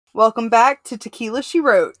Welcome back to Tequila She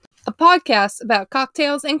Wrote, a podcast about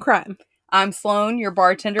cocktails and crime. I'm Sloan, your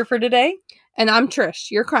bartender for today. And I'm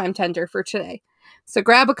Trish, your crime tender for today. So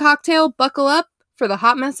grab a cocktail, buckle up for the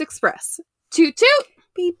Hot Mess Express. Toot toot!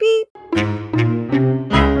 Beep beep!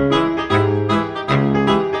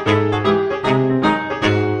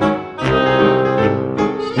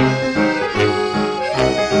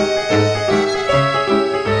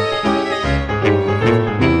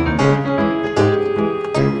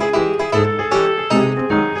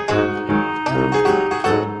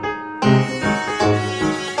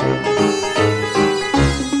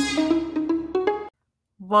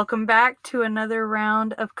 Welcome back to another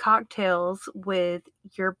round of cocktails with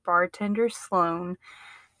your bartender, Sloan.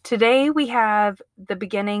 Today we have the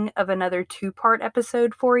beginning of another two-part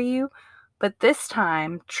episode for you, but this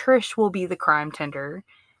time Trish will be the crime tender.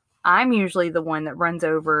 I'm usually the one that runs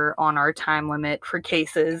over on our time limit for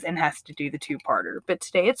cases and has to do the two-parter, but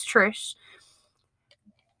today it's Trish.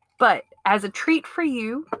 But as a treat for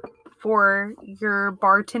you, for your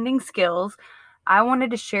bartending skills, I wanted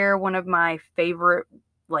to share one of my favorite,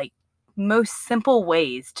 most simple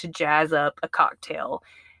ways to jazz up a cocktail,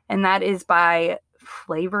 and that is by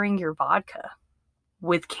flavoring your vodka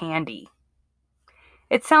with candy.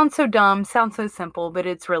 It sounds so dumb, sounds so simple, but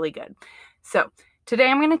it's really good. So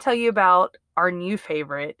today I'm going to tell you about our new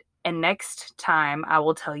favorite, and next time I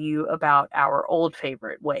will tell you about our old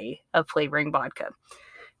favorite way of flavoring vodka.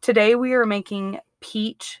 Today we are making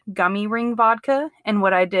peach gummy ring vodka, and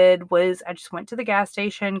what I did was I just went to the gas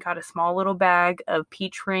station, got a small little bag of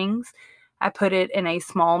peach rings. I put it in a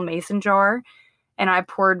small mason jar, and I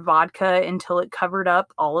poured vodka until it covered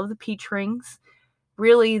up all of the peach rings.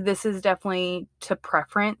 Really, this is definitely to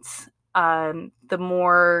preference. The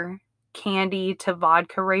more candy to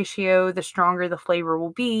vodka ratio, the stronger the flavor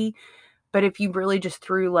will be. But if you really just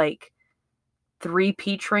threw 3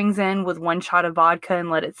 peach rings in with 1 shot of vodka and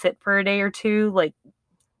let it sit for a day or two,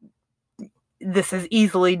 this is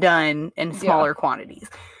easily done in smaller quantities.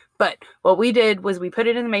 But what we did was we put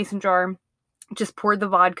it in the mason jar, just poured the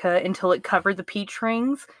vodka until it covered the peach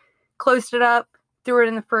rings, closed it up, threw it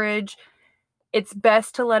in the fridge. It's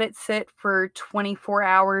best to let it sit for 24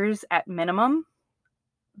 hours at minimum.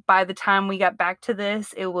 By the time we got back to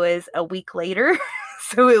this, it was a week later,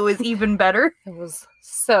 so it was even better. It was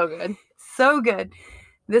so good. So good.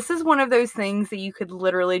 This is one of those things that you could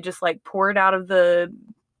literally just pour it out of the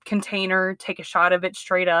container, take a shot of it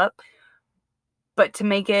straight up. But to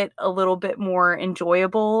make it a little bit more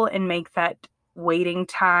enjoyable and make that waiting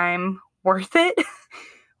time worth it,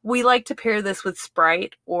 we like to pair this with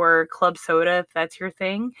Sprite or club soda if that's your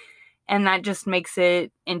thing. And that just makes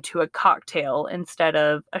it into a cocktail instead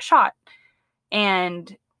of a shot.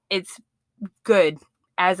 And it's good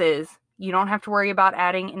as is. You don't have to worry about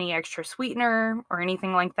adding any extra sweetener or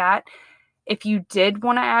anything like that. If you did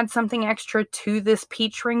want to add something extra to this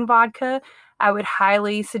peach ring vodka, I would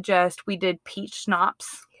highly suggest we did peach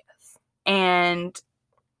schnapps. Yes. And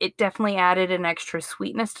it definitely added an extra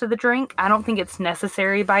sweetness to the drink. I don't think it's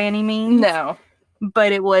necessary by any means. No.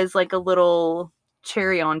 But it was like a little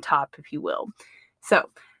cherry on top, if you will. So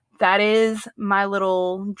that is my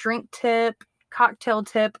little drink tip, cocktail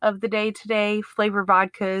tip of the day today. Flavor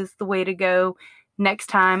vodka is the way to go. Next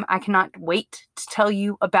time, I cannot wait to tell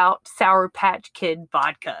you about Sour Patch Kid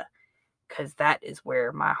vodka, because that is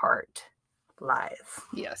where my heart lies.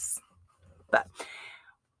 Yes. But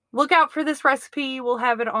look out for this recipe. We'll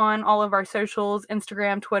have it on all of our socials,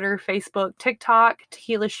 Instagram, Twitter, Facebook, TikTok,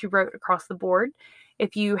 Tequila She Wrote across the board.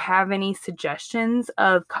 If you have any suggestions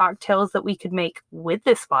of cocktails that we could make with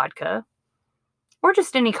this vodka, or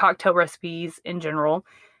just any cocktail recipes in general,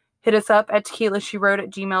 hit us up at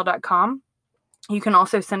tequilashewrote@gmail.com. You can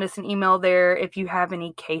also send us an email there if you have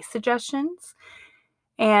any case suggestions.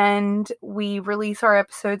 And we release our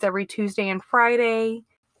episodes every Tuesday and Friday.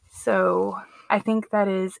 So I think that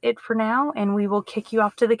is it for now, and we will kick you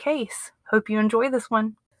off to the case. Hope you enjoy this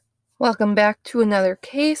one. Welcome back to another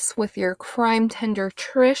case with your crime tender,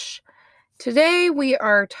 Trish. Today we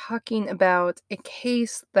are talking about a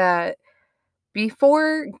case that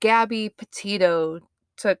before Gabby Petito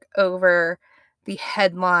took over the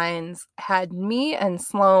headlines, had me and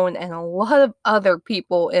Sloan and a lot of other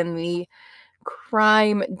people in the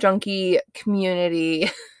crime junkie community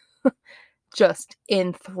just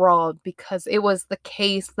enthralled, because it was the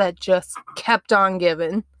case that just kept on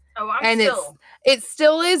giving. It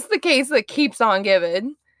still is the case that keeps on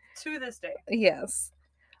giving. To this day. Yes.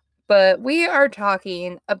 But we are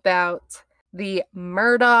talking about the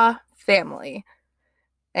Murdaugh family.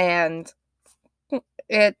 And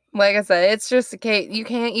it, like I said, it's just a case. You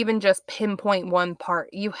can't even just pinpoint one part.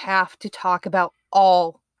 You have to talk about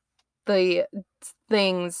all the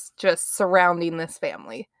things just surrounding this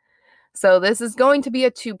family. So this is going to be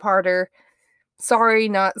a two-parter. Sorry,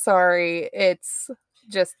 not sorry. It's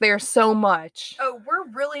just, there's so much. Oh, we're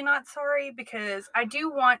really not sorry, because I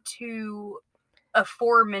do want to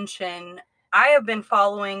aforemention, I have been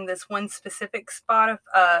following this one specific podcast,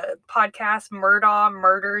 Murdaugh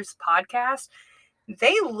Murders Podcast.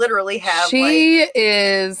 They literally have She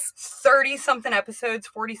is 30-something episodes,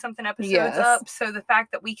 40-something episodes up. So the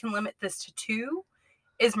fact that we can limit this to 2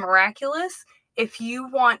 is miraculous. If you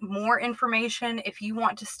want more information, if you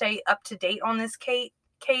want to stay up to date on this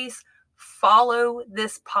case, follow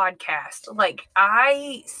this podcast. Like,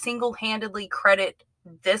 I single-handedly credit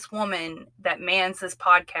this woman that mans this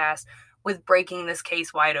podcast with breaking this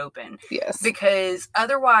case wide open. Yes. Because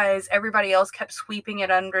otherwise, everybody else kept sweeping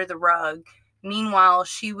it under the rug. Meanwhile,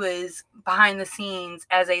 she was behind the scenes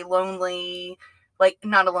as a lonely,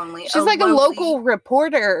 not a lonely. She's like a local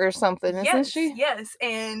reporter or something, isn't she? Yes,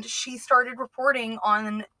 and she started reporting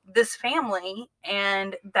on this family,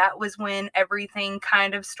 and that was when everything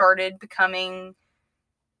kind of started becoming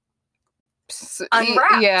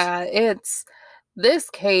unwrapped. Yeah, it's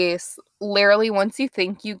this case, literally, once you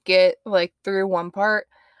think you get through one part,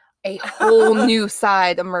 a whole new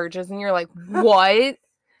side emerges, and you're like, what?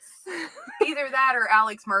 Either that or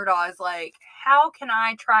Alex Murdaugh is like, how can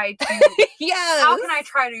I try to yes. How can I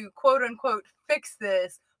try to quote unquote fix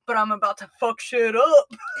this, but I'm about to fuck shit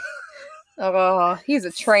up. Oh, he's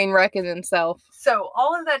a train wreck in himself. So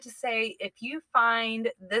all of that to say, if you find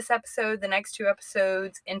this episode, the next 2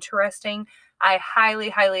 episodes, interesting, I highly,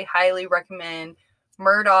 highly, highly recommend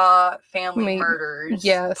Murdaugh Family Murders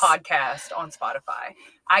podcast on Spotify.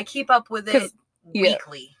 I keep up with it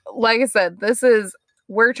weekly. Like I said,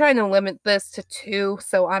 we're trying to limit this to 2,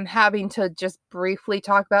 so I'm having to just briefly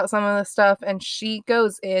talk about some of the stuff, and she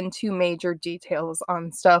goes into major details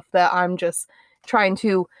on stuff that I'm just trying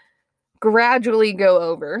to gradually go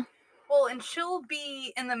over. Well, and she'll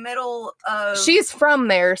be in the middle of... She's from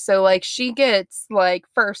there, so, she gets,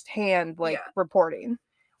 firsthand, reporting.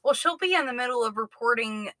 Well, she'll be in the middle of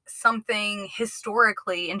reporting something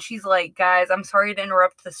historically, and she's like, guys, I'm sorry to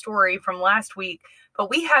interrupt the story from last week, but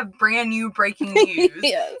we have brand new breaking news.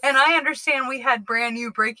 Yes. And I understand we had brand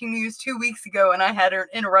new breaking news 2 weeks ago, and I had to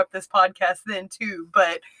interrupt this podcast then too,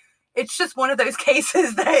 but it's just one of those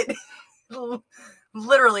cases that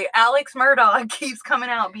literally Alex Murdaugh keeps coming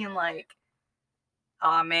out being like,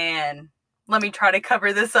 oh man, let me try to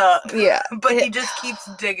cover this up. Yeah. But he just keeps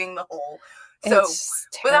digging the hole. So,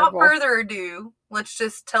 without further ado, let's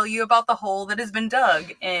just tell you about the hole that has been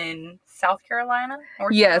dug in South Carolina?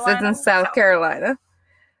 Yes, it's in South Carolina.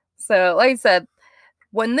 So, like I said,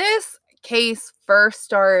 when this case first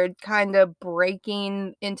started kind of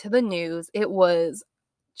breaking into the news, it was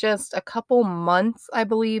just a couple months, I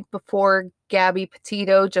believe, before Gabby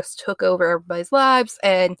Petito just took over everybody's lives,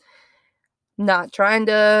 and not trying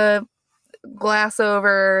to glass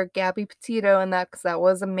over Gabby Petito and that, because that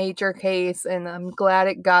was a major case, and I'm glad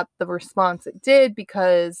it got the response it did,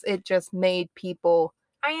 because it just made people...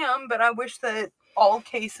 I am, but I wish that all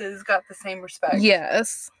cases got the same respect.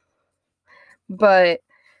 Yes. But,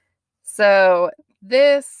 so,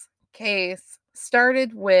 this case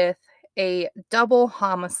started with a double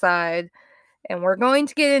homicide, and we're going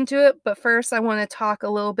to get into it, but first I want to talk a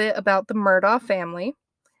little bit about the Murdaugh family,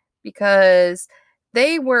 because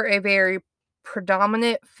they were a very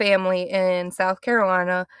predominant family in South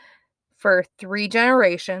Carolina for 3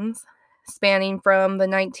 generations, spanning from the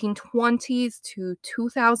 1920s to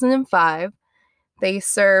 2005. They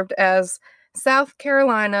served as South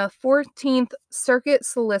Carolina 14th Circuit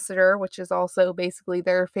Solicitor, which is also basically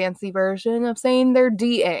their fancy version of saying their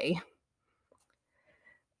DA.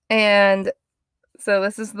 And so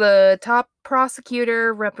this is the top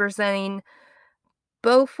prosecutor representing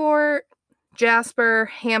Beaufort, Jasper,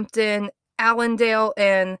 Hampton, Allendale,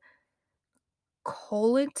 and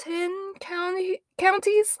Colleton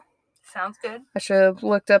counties. Sounds good. I should have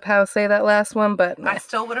looked up how to say that last one, but I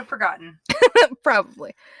still would have forgotten.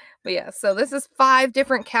 Probably. But yeah, so this is 5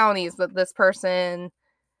 different counties that this person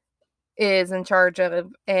is in charge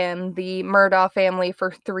of, and the Murdaugh family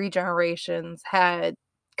for 3 generations had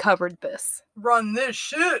covered this. Run this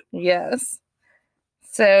shit! Yes.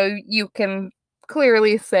 So you can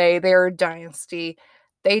clearly say they're a dynasty.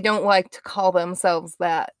 They don't like to call themselves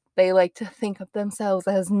that. They like to think of themselves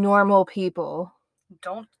as normal people.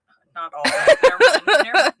 Not all.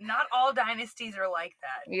 Not all dynasties are like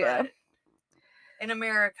that. Yeah. But in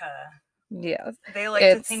America, yes, they like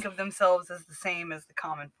to think of themselves as the same as the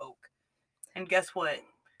common folk. And guess what?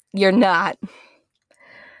 You're not.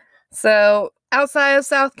 So outside of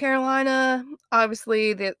South Carolina.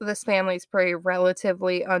 Obviously, this family is pretty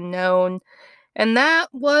relatively unknown. And that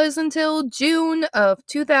was until June of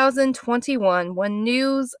 2021 when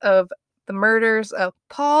news of the murders of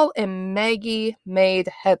Paul and Maggie made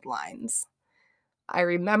headlines. I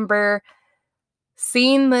remember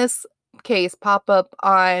seeing this case pop up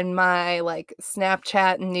on my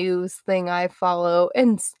Snapchat news thing I follow,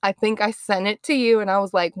 and I think I sent it to you, and I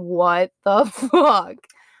was like, what the fuck?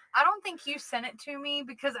 I don't think you sent it to me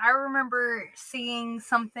because I remember seeing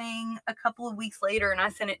something a couple of weeks later and I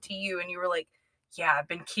sent it to you and you were like, yeah, I've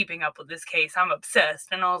been keeping up with this case. I'm obsessed.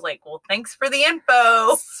 And I was like, well, thanks for the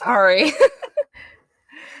info. Sorry.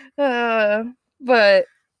 But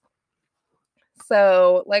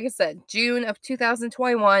so, like I said, June of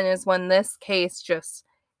 2021 is when this case just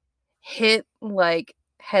hit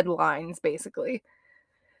headlines, basically.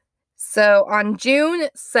 So on June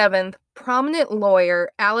 7th, prominent lawyer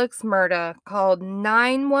Alex Murdaugh called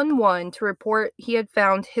 911 to report he had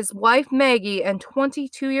found his wife Maggie and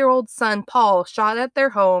 22-year-old son Paul shot at their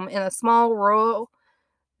home in a small rural,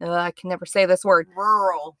 I can never say this word.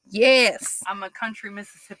 Rural. Yes. I'm a country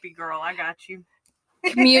Mississippi girl. I got you.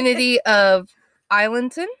 Community of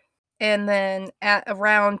Islandton. And then at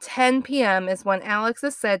around 10 p.m. is when Alex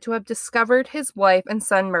is said to have discovered his wife and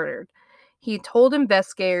son murdered. He told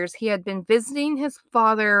investigators he had been visiting his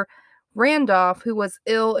father, Randolph, who was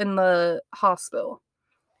ill in the hospital.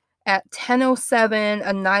 At 10:07,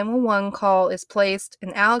 a 911 call is placed,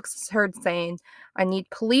 and Alex is heard saying, "I need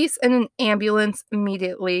police and an ambulance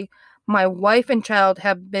immediately. My wife and child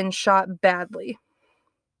have been shot badly."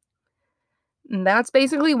 And that's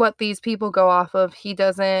basically what these people go off of. He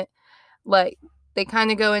doesn't, they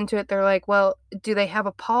kind of go into it. They're like, well, do they have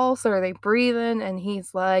a pulse? Or are they breathing? And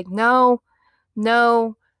he's like, no,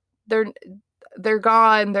 they're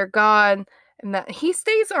gone. And that he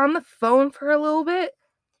stays on the phone for a little bit.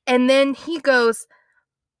 And then he goes,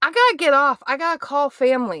 I gotta get off. I gotta call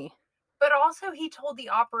family. But also he told the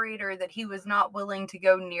operator that he was not willing to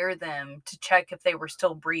go near them to check if they were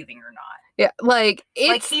still breathing or not. Yeah,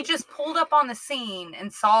 he just pulled up on the scene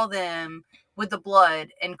and saw them with the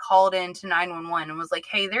blood and called in to 911 and was like,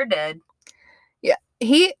 hey, they're dead. Yeah,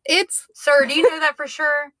 Sir, do you know that for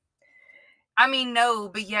sure? I mean, no,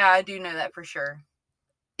 but yeah, I do know that for sure.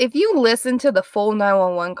 If you listen to the full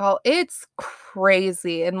 911 call, it's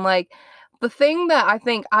crazy. And the thing that I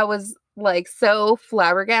think I was so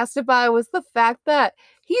flabbergasted by was the fact that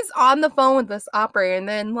he's on the phone with this operator, and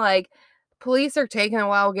then police are taking a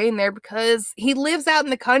while getting there because he lives out in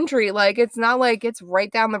the country. It's not like it's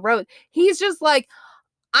right down the road. He's just like,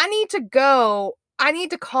 I need to go. I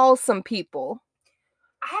need to call some people.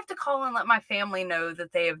 I have to call and let my family know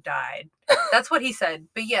that they have died. That's what he said.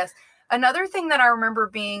 But yes, another thing that I remember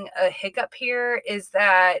being a hiccup here is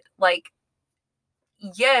that,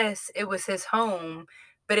 yes, it was his home,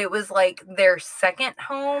 but it was their second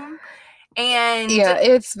home. And yeah,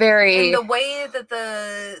 it's very. And the way that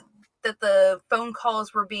the phone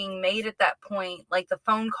calls were being made at that point, the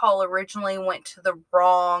phone call originally went to the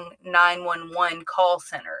wrong 911 call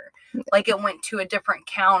center. It went to a different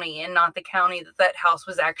county and not the county that house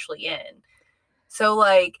was actually in. So,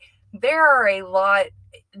 there are a lot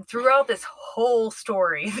throughout this whole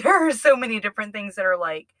story. There are so many different things that are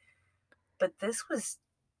but this was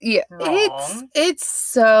wrong. It's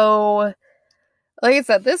so, like I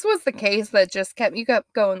said, this was the case that just kept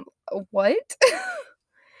going, what?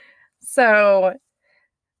 So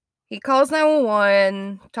he calls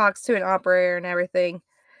 911, talks to an operator and everything.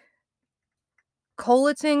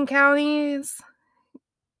 Colleton counties,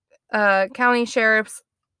 county sheriffs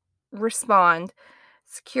respond,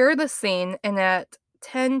 secure the scene, and at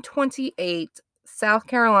 10:28, South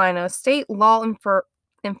Carolina State Law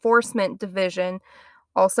Enforcement Division,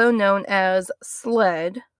 also known as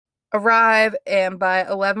SLED, arrive, and by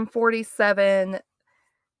 11:47,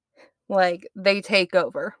 they take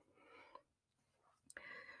over.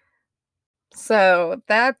 So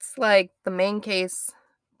that's the main case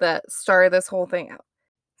that started this whole thing out.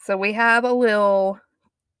 So we have a little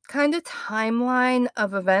kind of timeline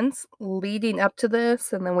of events leading up to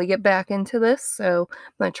this, and then we get back into this. So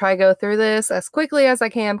I'm going to try to go through this as quickly as I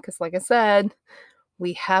can because, like I said,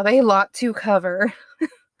 we have a lot to cover.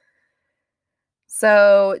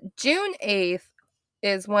 So June 8th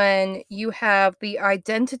is when you have the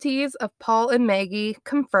identities of Paul and Maggie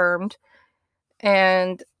confirmed,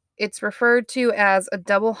 and it's referred to as a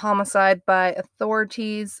double homicide by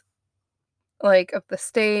authorities of the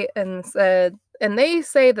state, and they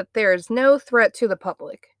say that there is no threat to the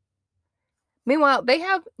public. Meanwhile, they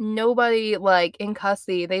have nobody in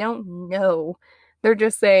custody. They don't know. They're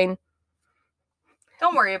just saying,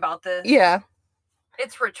 don't worry about this. Yeah.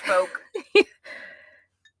 It's rich folk.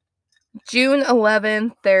 June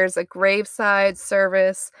 11th, there's a graveside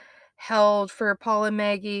service held for Paul and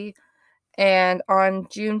Maggie. And on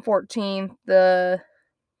June 14th, the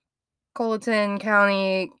Colleton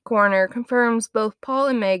County coroner confirms both Paul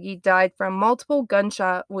and Maggie died from multiple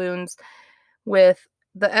gunshot wounds, with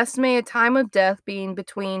the estimated time of death being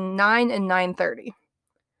between 9 and 9:30.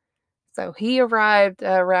 So he arrived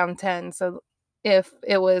around 10. So if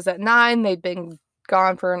it was at 9, they'd been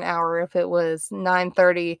gone for an hour. If it was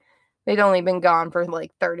 9:30, they'd only been gone for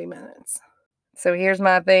like 30 minutes. So here's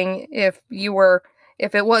my thing. If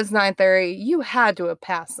it was 9:30, you had to have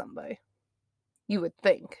passed somebody. You would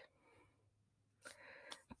think.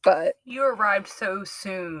 But you arrived so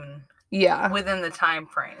soon. Yeah. Within the time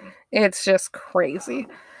frame. It's just crazy.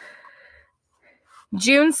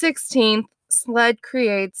 June 16th, SLED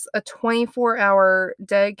creates a 24-hour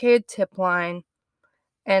dedicated tip line.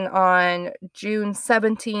 And on June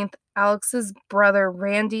 17th, Alex's brother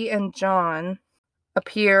Randy and John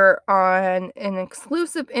appear on an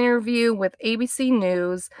exclusive interview with ABC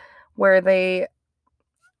News where they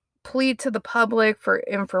plead to the public for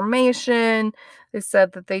information. They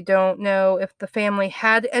said that they don't know if the family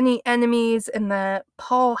had any enemies and that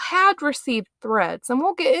Paul had received threats. And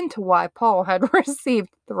we'll get into why Paul had received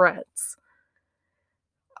threats.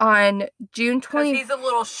 On June 20th... Because he's a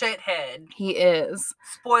little shithead. He is.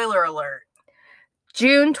 Spoiler alert.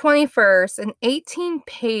 June 21st, an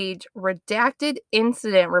 18-page redacted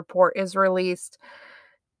incident report is released,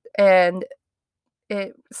 and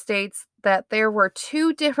it states that there were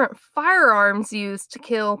 2 different firearms used to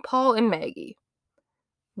kill Paul and Maggie,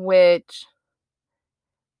 which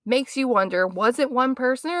makes you wonder, was it one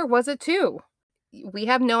person or was it 2? We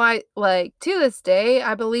have no idea. Like, to this day,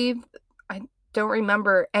 I don't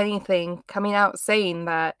remember anything coming out saying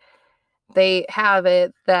that they have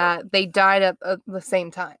it, that they died at the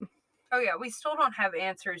same time. Oh, yeah, we still don't have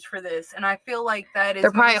answers for this, and I feel like that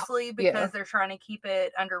is mostly because they're trying to keep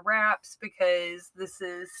it under wraps, because this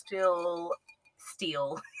is still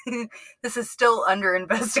this is still under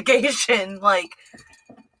investigation, like,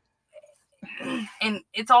 and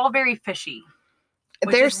it's all very fishy.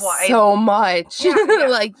 There's so much. Yeah.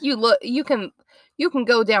 Like, you can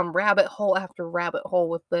go down rabbit hole after rabbit hole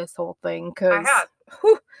with this whole thing, because I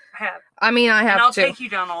have. I mean, I have and I'll to. take you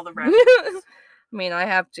down all the rabbit holes. I mean, I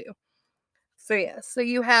have to. So, yeah. So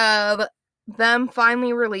you have them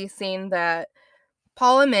finally releasing that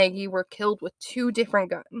Paul and Maggie were killed with 2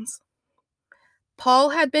 different guns.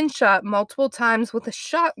 Paul had been shot multiple times with a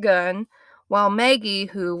shotgun, while Maggie,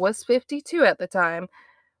 who was 52 at the time,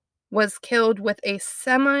 was killed with a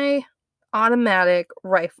semi-automatic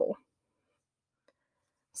rifle.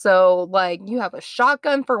 So, like, you have a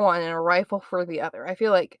shotgun for one and a rifle for the other. I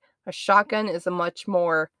feel like a shotgun is a much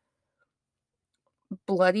more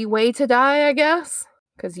bloody way to die, I guess.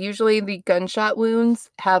 Because usually the gunshot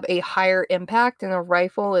wounds have a higher impact and a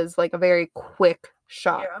rifle is like a very quick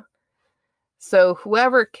shot. Yeah. So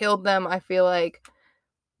whoever killed them, I feel like,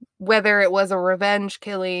 whether it was a revenge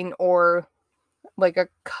killing or like a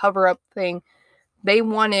cover-up thing, they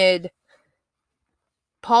wanted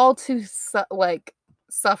Paul to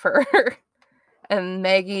suffer. And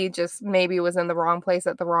Maggie just maybe was in the wrong place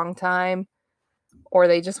at the wrong time. Or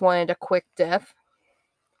they just wanted a quick death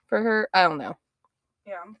for her. I don't know.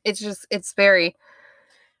 Yeah. It's very...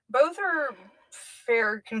 Both are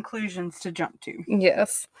fair conclusions to jump to.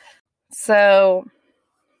 Yes. So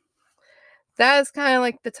that is kind of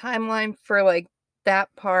like the timeline for like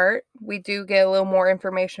that part. We do get a little more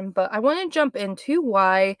information, but I want to jump into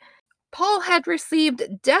why Paul had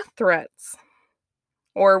received death threats.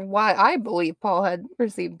 Or why I believe Paul had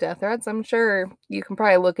received death threats. I'm sure you can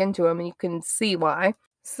probably look into them and you can see why.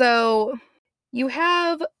 So you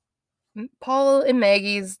have Paul and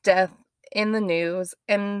Maggie's death in the news,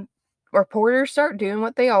 and reporters start doing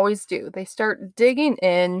what they always do. They start digging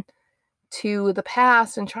in to the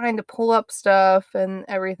past and trying to pull up stuff and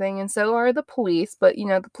everything, and so are the police. But, you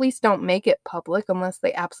know, the police don't make it public unless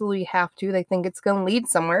they absolutely have to. They think it's going to lead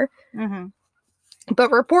somewhere. Mm-hmm.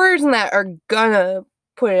 But reporters and that are gonna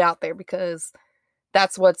put it out there because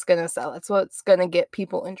that's what's going to sell. That's what's going to get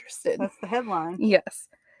people interested. That's the headline. Yes.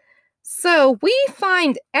 So we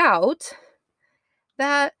find out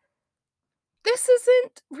that this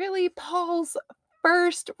isn't really Paul's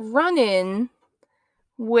first run-in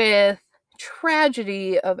with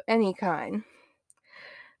tragedy of any kind.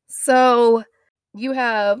 So you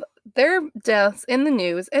have their deaths in the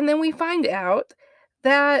news, and then we find out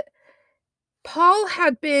that Paul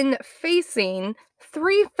had been facing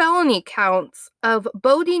 3 felony counts of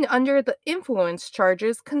boating under the influence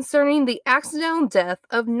charges concerning the accidental death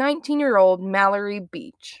of 19-year-old Mallory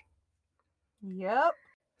Beach. Yep.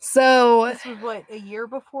 So this was what, a year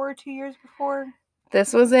before, 2 years before?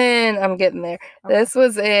 This was I'm getting there. Okay. This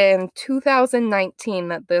was in 2019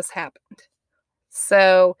 that this happened.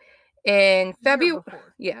 So in February,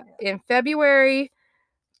 in February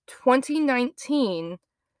 2019,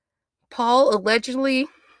 Paul allegedly,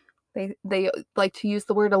 they like to use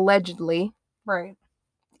the word allegedly, right?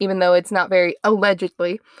 Even though it's not very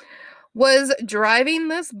allegedly, was driving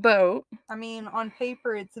this boat. I mean, on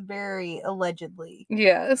paper, it's very allegedly.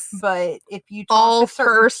 Yes. But if you talk all to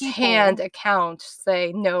certain first-hand people, accounts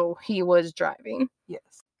say no, he was driving. Yes.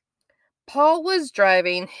 Paul was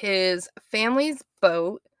driving his family's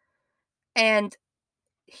boat, and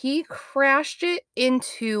he crashed it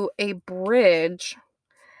into a bridge,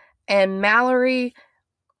 and Mallory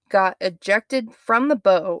got ejected from the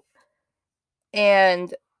boat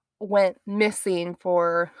and went missing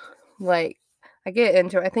for, like, I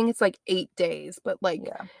think it's like 8 days, but like,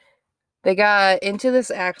 they got into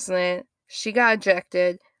this accident. She got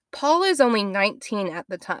ejected. Paul is only 19 at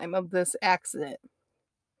the time of this accident.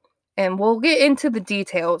 And we'll get into the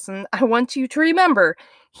details, and I want you to remember,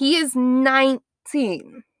 he is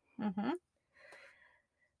 19. Mm-hmm.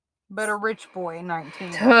 But a rich boy,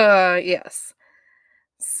 19. Yes.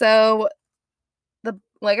 So,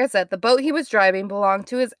 like I said, the boat he was driving belonged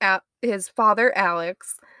to his father,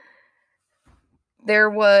 Alex. There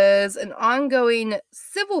was an ongoing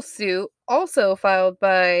civil suit also filed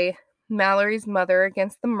by Mallory's mother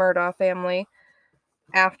against the Murdaugh family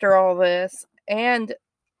after all this, and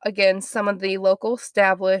against some of the local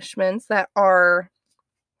establishments that are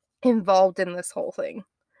involved in this whole thing.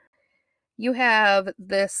 You have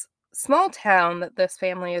this small town that this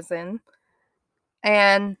family is in,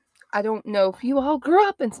 and I don't know if you all grew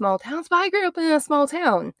up in small towns, but I grew up in a small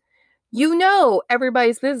town. You know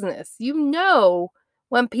everybody's business. You know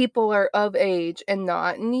when people are of age and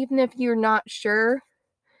not, and even if you're not sure,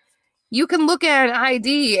 you can look at an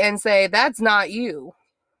ID and say, that's not you.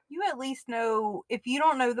 You at least know, if you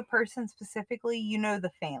don't know the person specifically, you know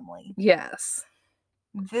the family. Yes.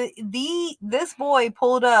 This boy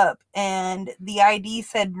pulled up and the ID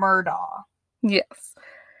said Murdaugh. Yes.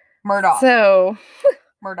 Murdaugh. So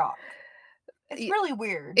Murdaugh. It's really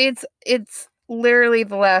weird. It's literally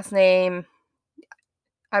the last name.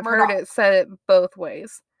 I've Murdaugh. heard it said it both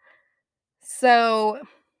ways. So,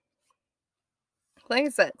 like I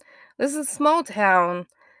said, this is a small town.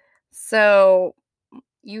 So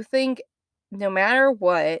you think no matter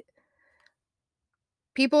what,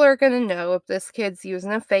 people are going to know if this kid's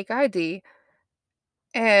using a fake ID.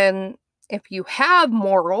 And if you have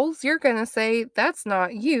morals, you're going to say, that's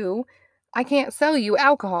not you. I can't sell you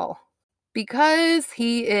alcohol. Because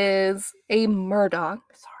he is a Murdaugh.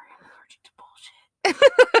 Sorry, I'm allergic to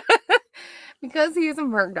bullshit. Because he is a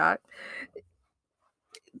Murdaugh,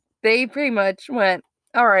 they pretty much went,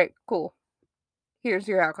 all right, cool. Here's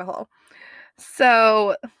your alcohol.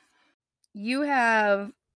 So you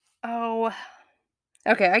have, okay,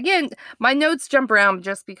 again, my notes jump around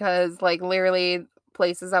just because, like, literally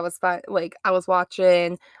places I was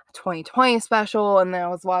watching a 2020 special, and then I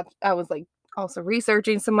was like also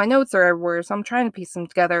researching, so my notes are everywhere, so I'm trying to piece them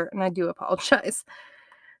together, and I do apologize.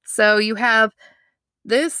 So you have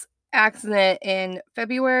this accident in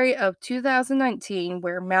February of 2019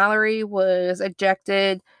 where Mallory was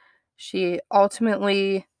ejected. She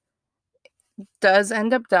ultimately does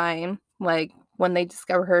end up dying. Like, when they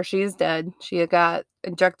discover her, she is dead. She got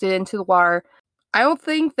ejected into the water. I don't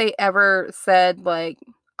think they ever said, like,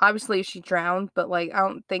 obviously she drowned, but, like, I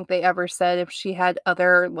don't think they ever said if she had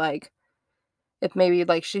other, like, if maybe,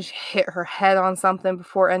 like, she hit her head on something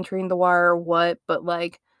before entering the water or what, but,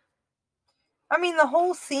 like, I mean, the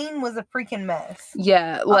whole scene was a freaking mess.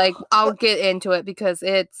 Yeah, like, I'll get into it because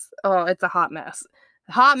it's a hot mess.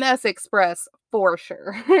 Hot mess express for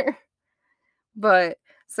sure. But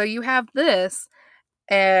so you have this,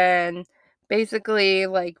 and basically,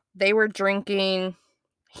 like, they were drinking.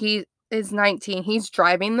 He is 19. He's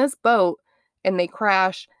driving this boat, and they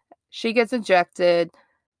crash. She gets ejected.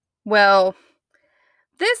 Well,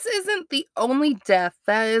 this isn't the only death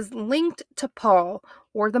that is linked to Paul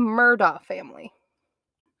or the Murdaugh family.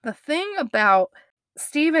 The thing about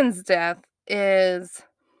Stephen's death is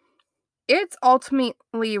it's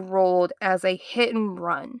ultimately ruled as a hit and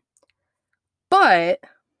run. But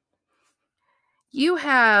you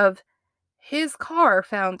have his car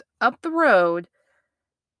found up the road,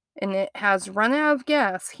 and it has run out of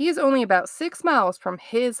gas. He is only about 6 miles from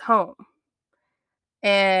his home.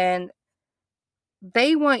 And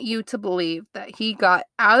they want you to believe that he got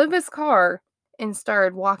out of his car and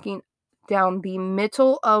started walking down the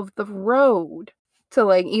middle of the road to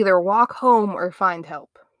like either walk home or find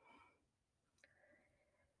help.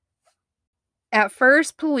 At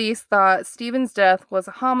first, police thought Stephen's death was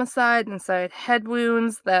a homicide and cited head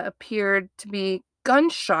wounds that appeared to be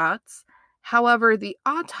gunshots. However, the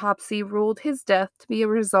autopsy ruled his death to be a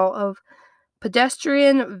result of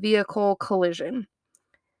pedestrian vehicle collision.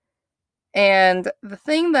 And the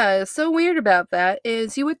thing that is so weird about that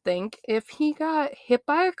is you would think if he got hit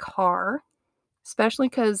by a car, especially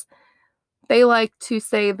because they like to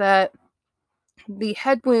say that the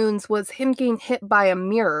head wounds was him getting hit by a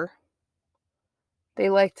mirror. They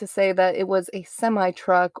like to say that it was a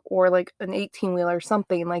semi-truck or like an 18-wheeler or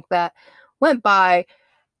something like that went by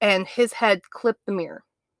and his head clipped the mirror.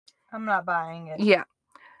 I'm not buying it. Yeah.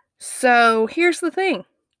 So here's the thing.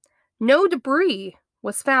 No debris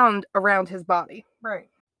was found around his body. Right.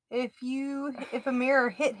 If a mirror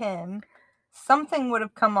hit him, something would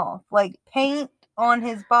have come off. Like paint on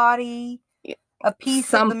his body, a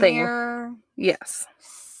piece of the mirror. Yes.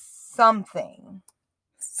 Something.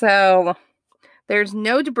 So there's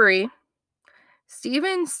no debris.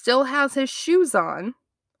 Stephen still has his shoes on,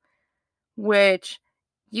 which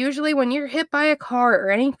usually when you're hit by a car or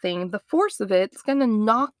anything, the force of it's going to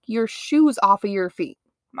knock your shoes off of your feet.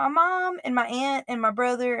 My mom and my aunt and my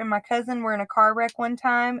brother and my cousin were in a car wreck one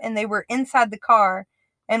time, and they were inside the car,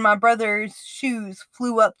 and my brother's shoes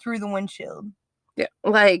flew up through the windshield. Yeah,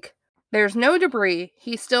 like there's no debris.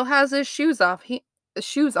 He still has his shoes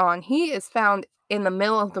on. He is found in the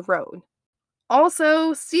middle of the road.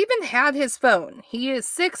 Also, Stephen had his phone. He is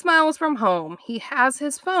 6 miles from home. He has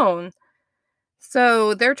his phone.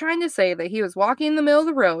 So they're trying to say that he was walking in the middle of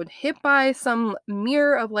the road, hit by some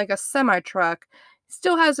mirror of like a semi-truck.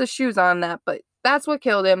 Still has his shoes on that, but that's what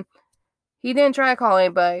killed him. He didn't try to call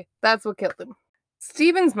anybody. That's what killed him.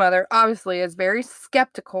 Stephen's mother obviously is very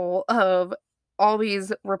skeptical of all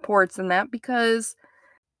these reports and that because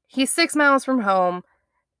he's 6 miles from home.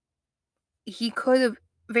 He could have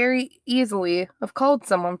very easily have called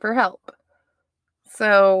someone for help.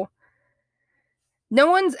 So no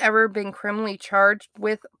one's ever been criminally charged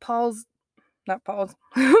with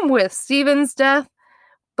with Stephen's death,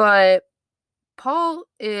 but Paul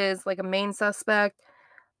is like a main suspect.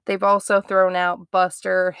 They've also thrown out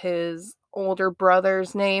Buster, his older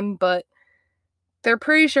brother's name, but they're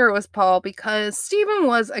pretty sure it was Paul because Stephen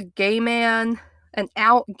was a gay man, an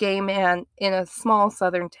out gay man in a small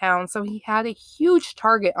southern town, so he had a huge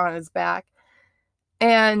target on his back.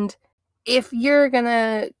 And if you're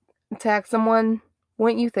gonna attack someone,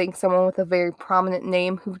 wouldn't you think someone with a very prominent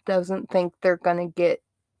name who doesn't think they're gonna get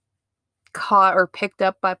caught or picked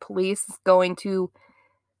up by police is going to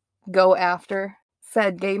go after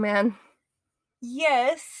said gay man?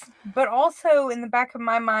 Yes, but also in the back of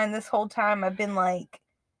my mind this whole time I've been like,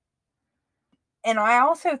 and I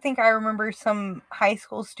also think I remember some high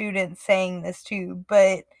school students saying this too,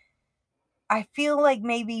 but I feel like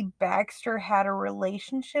maybe Baxter had a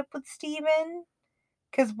relationship with Stephen.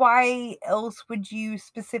 Because why else would you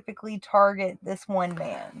specifically target this one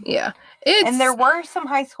man? Yeah. And there were some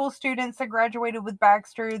high school students that graduated with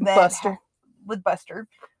Baxter that with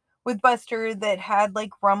Buster that had like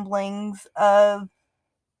rumblings of.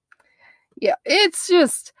 Yeah, it's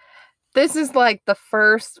just, this is like the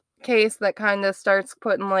first case that kind of starts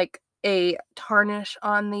putting like a tarnish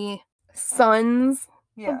on the sons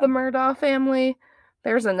of the Murdaugh family.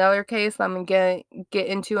 There's another case I'm going to get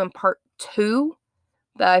into in part 2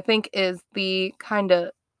 that I think is the kind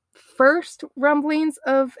of first rumblings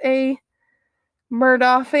of a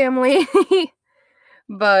Murdaugh family.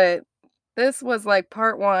 But this was like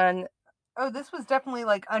part 1. Oh, this was definitely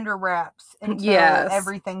like under wraps until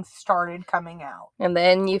everything started coming out. And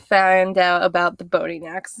then you found out about the boating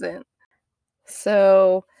accident.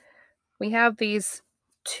 So we have these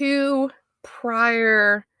 2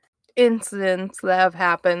 prior incidents that have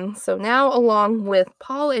happened. So now, along with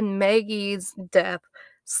Paul and Maggie's death,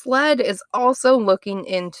 SLED is also looking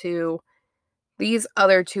into these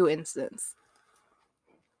other 2 incidents.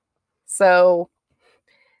 So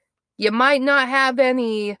you might not have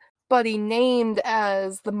anybody named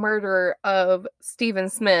as the murderer of Stephen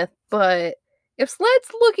Smith, but if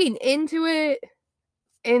SLED's looking into it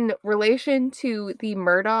in relation to the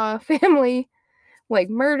Murdaugh family, like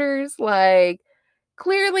murders, like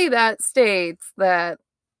clearly that states that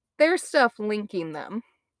there's stuff linking them,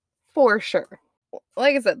 for sure.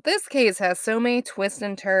 Like I said, this case has so many twists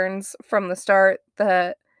and turns from the start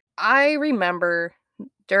that I remember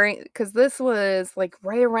because this was like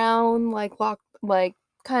right around like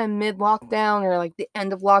kind of mid-lockdown or like the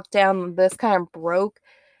end of lockdown, this kind of broke,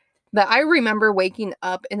 that I remember waking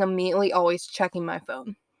up and immediately always checking my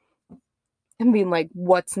phone and being like,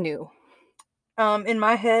 what's new? In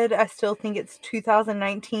my head, I still think it's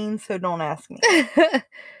 2019, so don't ask me.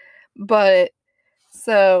 But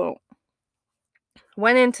so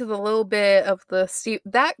went into the little bit of the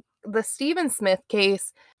Stephen Smith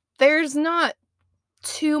case. There's not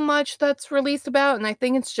too much that's released about, and I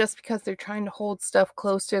think it's just because they're trying to hold stuff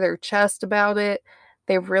close to their chest about it.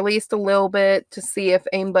 They've released a little bit to see if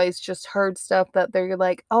anybody's just heard stuff that they're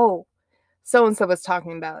like, oh, so and so was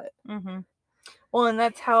talking about it. Mm-hmm. Well, and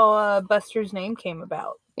that's how Buster's name came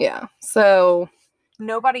about. Yeah, so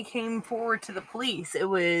nobody came forward to the police. It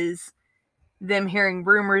was them hearing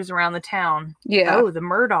rumors around the town. Yeah. Oh, the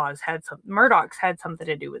Murdaughs had something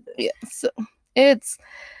to do with this. Yeah, so it's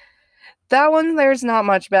that one. There's not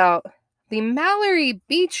much about. The Mallory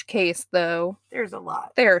Beach case, though, there's a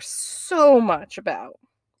lot. There's so much about.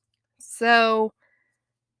 So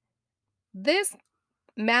this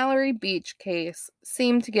Mallory Beach case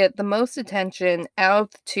seemed to get the most attention out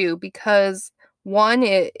of the two because, one,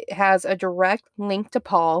 it has a direct link to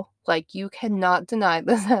Paul. Like, you cannot deny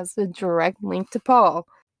this has a direct link to Paul.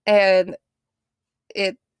 And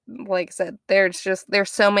it, like I said,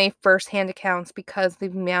 there's so many first-hand accounts because the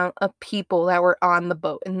amount of people that were on the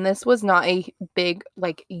boat. And this was not a big,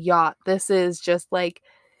 like, yacht. This is just, like,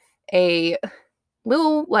 a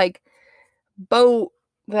little, like, boat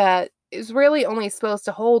that is really only supposed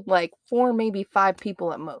to hold, like, 4, maybe 5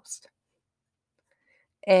 people at most.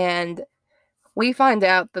 And we find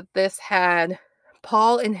out that this had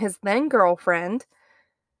Paul and his then girlfriend,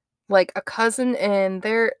 like, a cousin and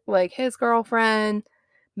their, like, his girlfriend,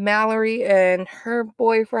 Mallory and her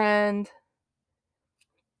boyfriend,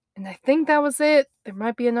 and I think that was it. There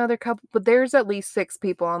might be another couple, but there's at least 6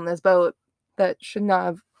 people on this boat that should not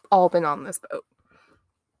have all been on this boat.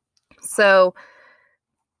 So,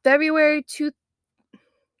 February 24th,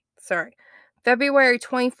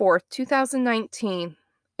 2019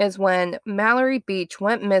 is when Mallory Beach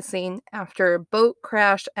went missing after a boat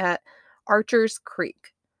crash at Archer's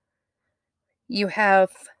Creek. You have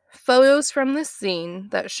photos from the scene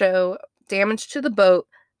that show damage to the boat,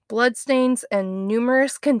 bloodstains, and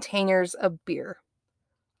numerous containers of beer.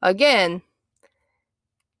 Again,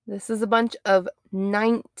 this is a bunch of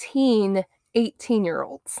 19,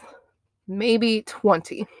 18-year-olds, maybe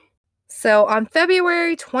 20. So on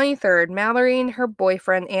February 23rd, Mallory and her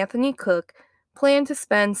boyfriend Anthony Cook planned to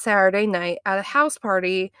spend Saturday night at a house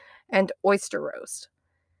party and oyster roast.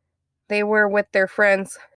 They were with their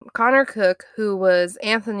friends Connor Cook, who was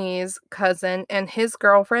Anthony's cousin, and his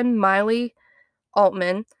girlfriend Miley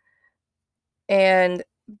Altman. And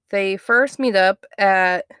they first meet up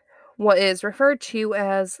at what is referred to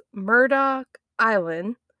as Murdaugh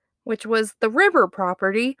Island, which was the river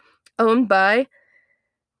property owned by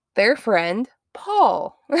their friend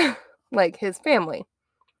Paul, like his family.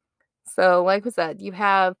 So, like I said, you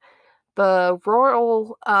have the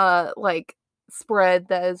rural, like, spread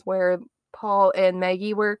that is where Paul and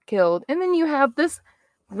Maggie were killed, and then you have this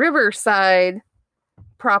riverside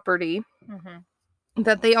property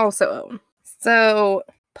that they also own. So,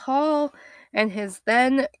 Paul and his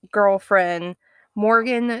then girlfriend,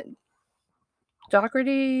 Morgan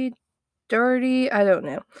Doherty, I don't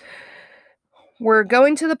know, were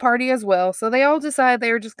going to the party as well. So they all decided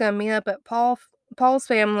they were just going to meet up at Paul's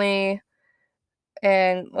family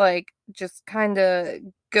and, like, just kind of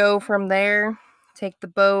go from there, take the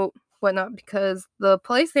boat, whatnot, because the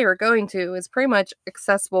place they were going to is pretty much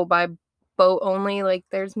accessible by boat only. Like,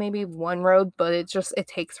 there's maybe one road, but it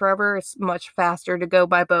takes forever. It's much faster to go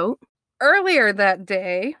by boat. Earlier that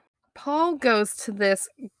day, Paul goes to this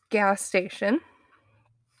gas station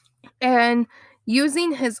and,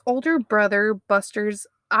 using his older brother Buster's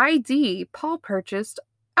ID, Paul purchased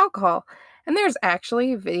alcohol. And there's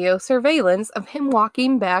actually video surveillance of him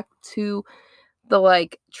walking back to the,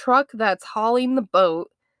 like, truck that's hauling the boat,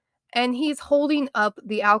 and he's holding up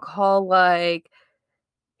the alcohol like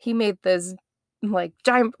he made this, like,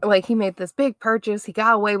 giant, like, he made this big purchase, he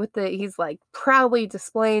got away with it, he's, like, proudly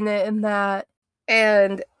displaying it and that.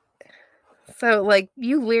 And so, like,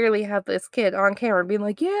 you literally have this kid on camera being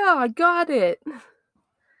like, yeah, I got it.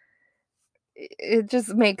 It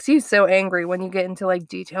just makes you so angry when you get into, like,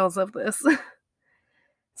 details of this.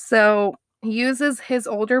 So he uses his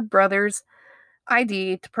older brother's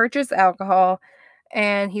ID to purchase alcohol,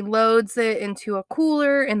 and he loads it into a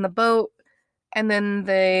cooler in the boat, and then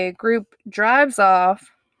the group drives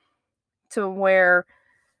off to where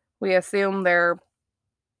we assume they're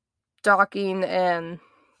docking and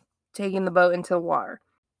taking the boat into the water.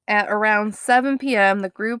 At around 7 p.m., the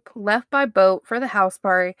group left by boat for the house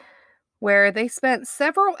party, where they spent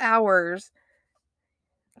several hours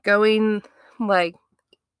going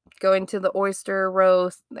to the oyster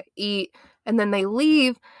roast, they eat, and then they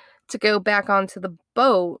leave to go back onto the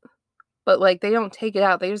boat. But they don't take it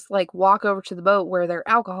out. They just walk over to the boat where their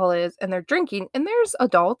alcohol is, and they're drinking, and there's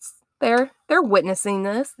adults there. They're witnessing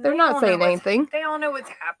this. They're not saying anything. They all know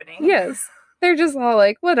what's happening. Yes. They're just all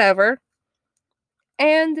whatever.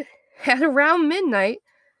 And at around midnight,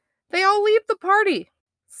 they all leave the party.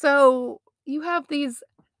 So you have these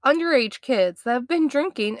underage kids that have been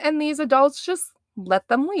drinking, and these adults just let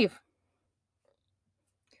them leave.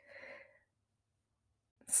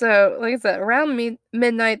 So, like I said, around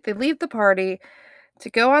midnight, they leave the party to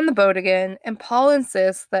go on the boat again, and Paul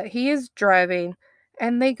insists that he is driving,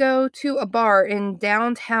 and they go to a bar in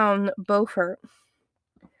downtown Beaufort.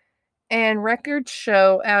 And records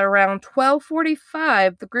show at around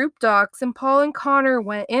 12:45, the group docks, and Paul and Connor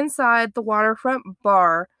went inside the waterfront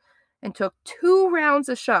bar and took 2 rounds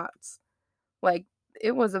of shots.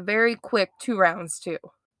 It was a very quick 2 rounds, too.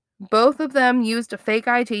 Both of them used a fake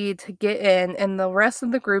ID to get in, and the rest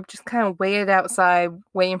of the group just kind of waited outside,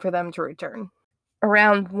 waiting for them to return.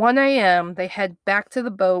 Around 1 a.m., they head back to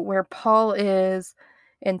the boat where Paul is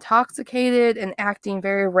intoxicated and acting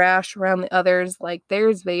very rash around the others.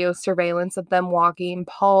 There's video surveillance of them walking.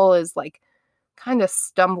 Paul is, kind of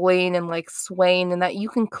stumbling and, swaying, and that you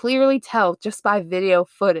can clearly tell just by video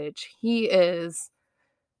footage. He is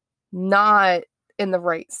not in the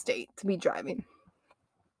right state to be driving.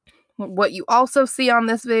 What you also see on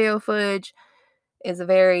this video footage is a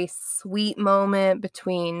very sweet moment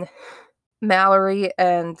between Mallory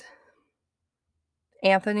and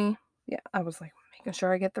Anthony. Yeah, I was making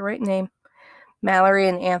sure I get the right name. Mallory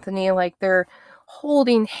and Anthony, they're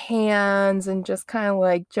holding hands and just kind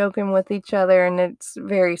of joking with each other, and it's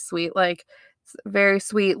very sweet. It's very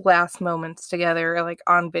sweet last moments together,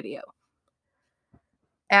 on video.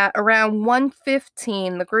 At around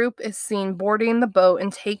 1:15, the group is seen boarding the boat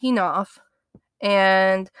and taking off.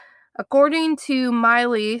 And according to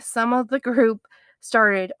Miley, some of the group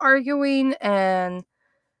started arguing, and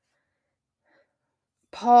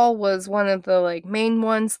Paul was one of the main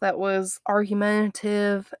ones that was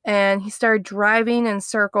argumentative, and he started driving in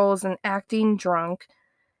circles and acting drunk.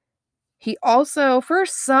 He also, for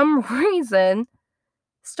some reason,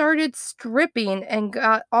 started stripping and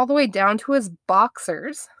got all the way down to his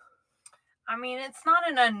boxers. I mean, it's not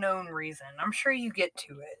an unknown reason. I'm sure you get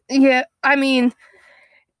to it. Yeah, I mean,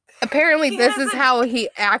 apparently this is how he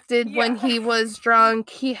acted when he was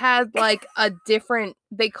drunk. He had a different,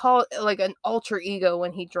 they call it an alter ego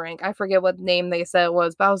when he drank. I forget what name they said it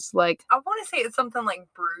was, but I was I want to say it's something like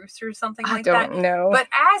Bruce or something like that. I don't know. But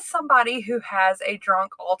as somebody who has a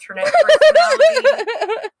drunk alternate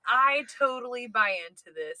personality, I totally buy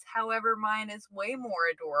into this. However, mine is way more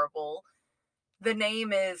adorable. The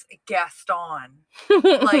name is Gaston,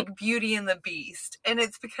 like Beauty and the Beast. And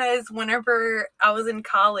it's because whenever I was in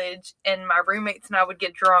college and my roommates and I would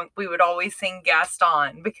get drunk, we would always sing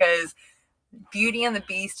Gaston, because Beauty and the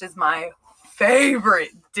Beast is my favorite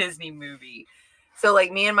Disney movie. So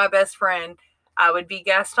me and my best friend, I would be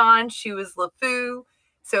Gaston, she was LeFou.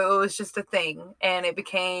 So it was just a thing. And it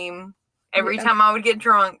became, every time I would get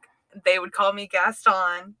drunk, they would call me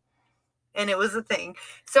Gaston. And it was a thing.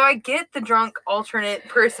 So I get the drunk alternate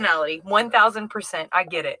personality. 1000%. I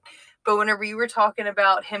get it. But whenever you were talking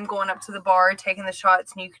about him going up to the bar, taking the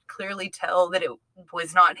shots, and you could clearly tell that it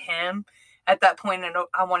was not him, at that point,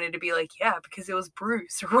 I wanted to be yeah, because it was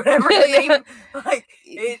Bruce or whatever the name.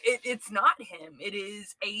 It's not him. It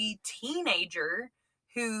is a teenager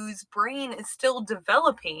whose brain is still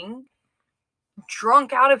developing,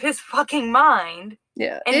 drunk out of his fucking mind.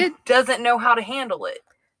 Yeah. And doesn't know how to handle it.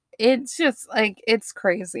 It's just it's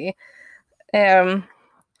crazy.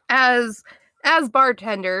 As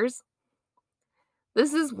bartenders,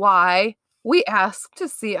 this is why we ask to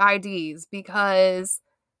see IDs, because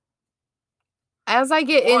as I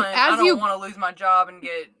get in, I don't want to lose my job and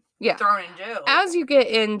get thrown in jail. As you get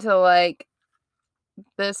into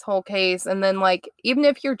this whole case, and then even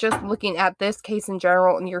if you're just looking at this case in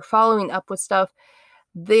general and you're following up with stuff,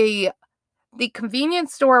 the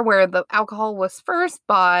convenience store where the alcohol was first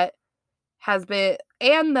bought has been,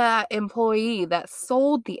 and the employee that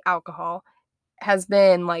sold the alcohol has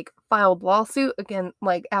been filed lawsuit again,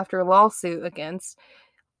 after lawsuit against.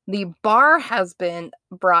 The bar has been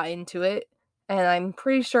brought into it, And I'm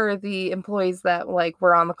pretty sure the employees that like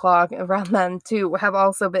were on the clock around then too have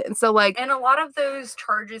also been. So like, and a lot of those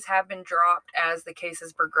charges have been dropped as the case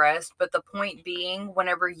has progressed. But the point being,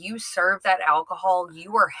 whenever you serve that alcohol,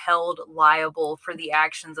 you are held liable for the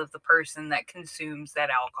actions of the person that consumes that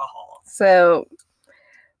alcohol. so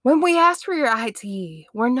when we ask for your ID,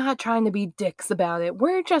 we're not trying to be dicks about it.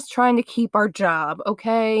 We're just trying to keep our job,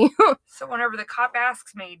 okay? So whenever the cop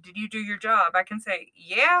asks me, "Did you do your job?" I can say,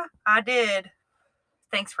 "Yeah, I did.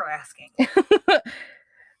 Thanks for asking."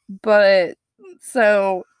 But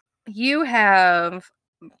so you have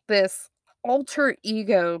this alter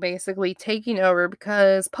ego basically taking over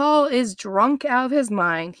because Paul is drunk out of his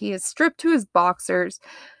mind. He is stripped to his boxers.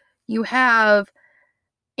 You have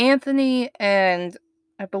Anthony and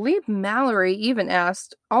I believe Mallory even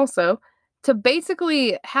asked also to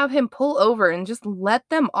basically have him pull over and just let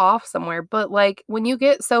them off somewhere. But like when you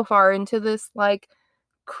get so far into this like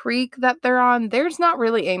creek that they're on, there's not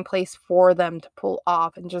really a place for them to pull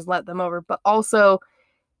off and just let them over. But also,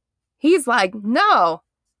 he's like, no,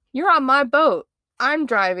 you're on my boat. I'm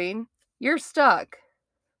driving. You're stuck.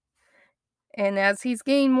 And as he's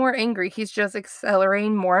getting more angry, he's just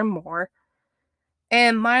accelerating more and more.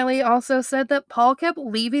 And Miley also said that Paul kept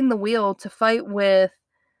leaving the wheel to fight with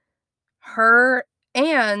her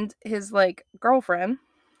and his like girlfriend,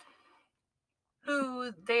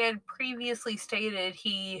 who they had previously stated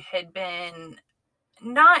he had been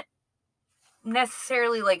not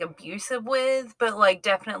necessarily like abusive with, but like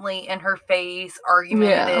definitely in her face,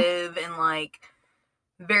 argumentative, and like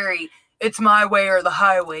very, "It's my way or the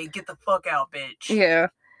highway, get the fuck out, bitch." Yeah.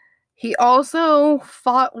 He also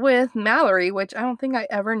fought with Mallory, which I don't think I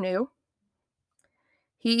ever knew.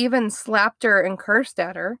 He even slapped her and cursed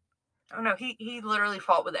at her. Oh no, he literally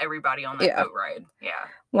fought with everybody on that Yeah. boat ride. Yeah.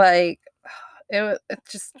 Like, it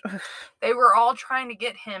just. They were all trying to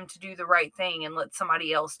get him to do the right thing and let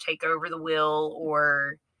somebody else take over the wheel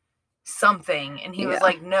or something. And he was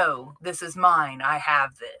like, "No, this is mine. I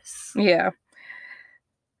have this." Yeah.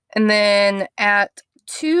 And then at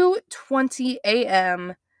 2:20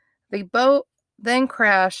 a.m., the boat then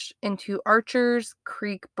crashed into Archer's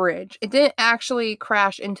Creek Bridge. It didn't actually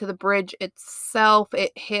crash into the bridge itself.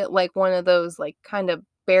 It hit like one of those like kind of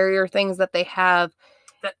barrier things that they have.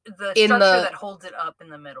 The structure that holds it up in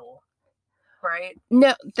the middle, right?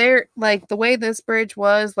 No, they're like the way this bridge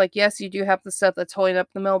was, like, yes, you do have the stuff that's holding up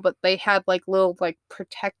the middle, but they had like little like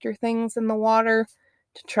protector things in the water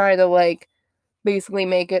to try to like basically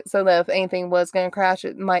make it so that if anything was going to crash,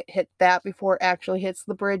 it might hit that before it actually hits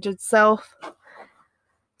the bridge itself.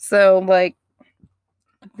 So, like,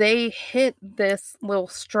 they hit this little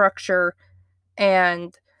structure,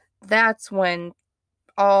 and that's when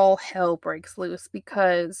all hell breaks loose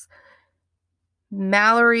because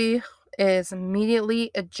Mallory is immediately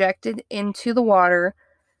ejected into the water.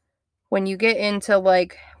 When you get into,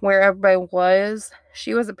 like, where everybody was,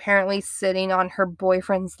 she was apparently sitting on her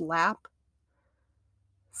boyfriend's lap.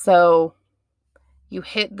 So you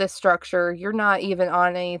hit this structure, you're not even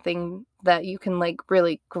on anything that you can like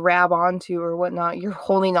really grab onto or whatnot. You're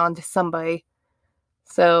holding on to somebody.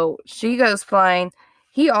 So she goes flying.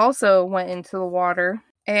 He also went into the water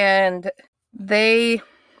and they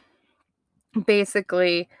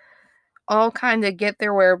basically all kind of get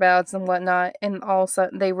their whereabouts and whatnot. And all of a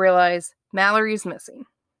sudden they realize Mallory's missing.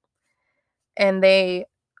 And they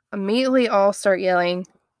immediately all start yelling,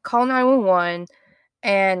 "Call 911."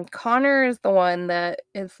 And Connor is the one that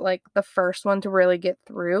is like the first one to really get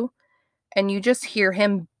through. And you just hear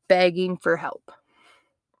him begging for help.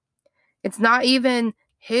 It's not even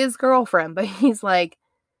his girlfriend, but he's like,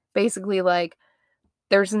 basically like,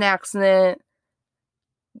 there's an accident.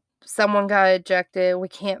 Someone got ejected. We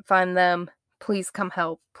can't find them. Please come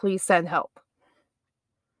help. Please send help.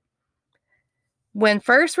 When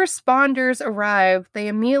first responders arrived, they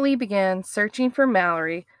immediately began searching for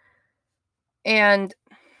Mallory. And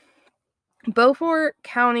Beaufort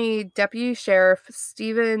County Deputy Sheriff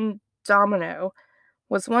Stephen Domino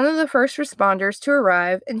was one of the first responders to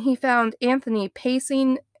arrive, and he found Anthony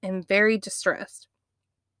pacing and very distressed.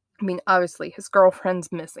 I mean, obviously, his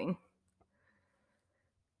girlfriend's missing.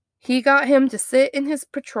 He got him to sit in his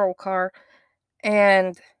patrol car,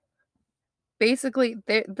 and basically,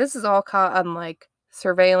 this is all caught on, like,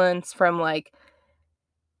 surveillance from, like,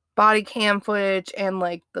 body cam footage and,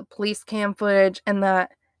 like, the police cam footage and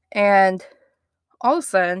that, and all of a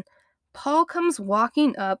sudden, Paul comes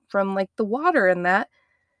walking up from, like, the water and that,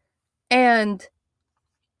 and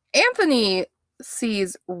Anthony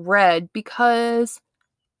sees red because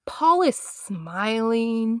Paul is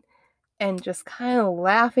smiling and just kind of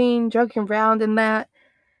laughing, joking around and that.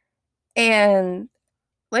 And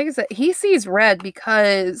like I said, he sees red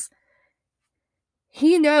because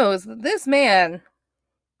he knows that this man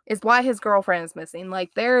is why his girlfriend is missing.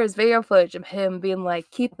 Like, there is video footage of him being like,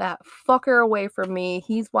 keep that fucker away from me.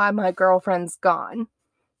 He's why my girlfriend's gone.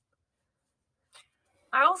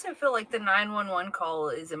 I also feel like the 911 call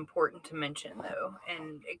is important to mention, though,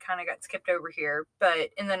 and it kind of got skipped over here. But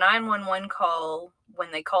in the 911 call,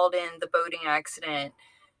 when they called in the boating accident,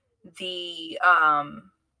 the,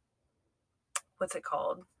 what's it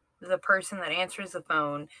called? The person that answers the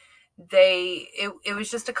phone, it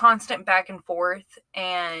was just a constant back and forth,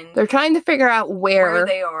 and they're trying to figure out where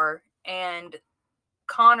they are. And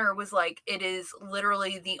Connor was like, it is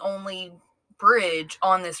literally the only bridge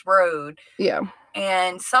on this road. Yeah.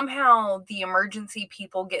 And somehow the emergency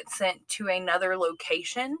people get sent to another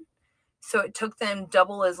location. So it took them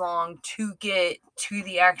double as long to get to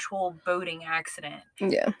the actual boating accident.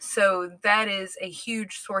 Yeah. So that is a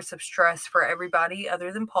huge source of stress for everybody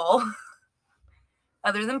other than Paul.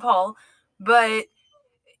 But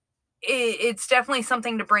it's definitely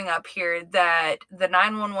something to bring up here that the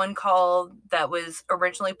 911 call that was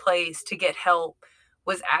originally placed to get help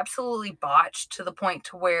was absolutely botched to the point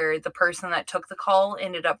to where the person that took the call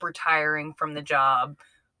ended up retiring from the job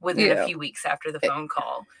within a few weeks after the phone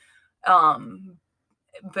call.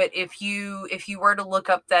 But if you were to look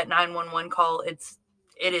up that 911 call, it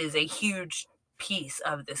is a huge piece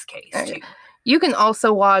of this case too. You can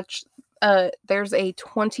also watch there's a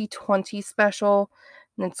 2020 special,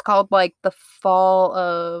 and it's called like The Fall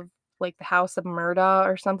of like the House of Murdaugh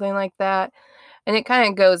or something like that. And it kind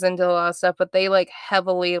of goes into a lot of stuff, but they like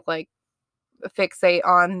heavily like fixate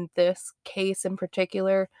on this case in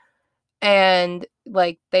particular. And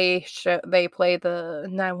like they play the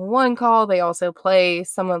 911 call. They also play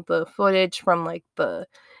some of the footage from like the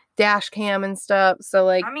dash cam and stuff. So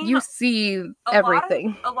like, I mean, you see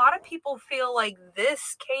everything. A lot of people feel like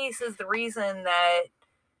this case is the reason that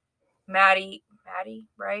Maddie,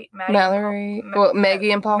 right? Mallory, well,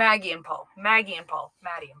 Maggie and Paul. Maggie and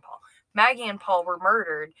Paul were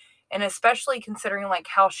murdered. And especially considering like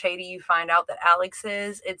how shady you find out that Alex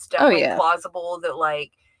is, it's definitely plausible that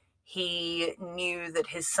like he knew that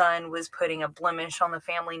his son was putting a blemish on the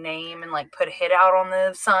family name and like put a hit out on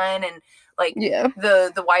the son, and like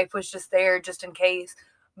the wife was just there just in case.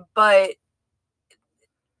 But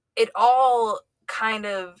it all kind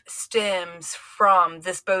of stems from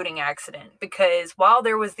this boating accident, because while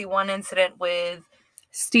there was the one incident with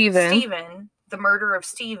Stephen, the murder of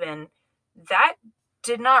Stephen, that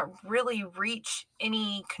did not really reach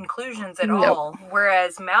any conclusions at all.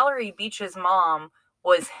 Whereas Mallory Beach's mom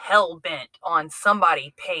was hell-bent on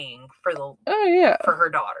somebody paying for for her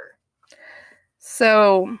daughter.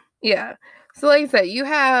 So, yeah. So like I said, you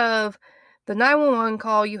have the 911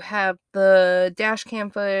 call, you have the dash cam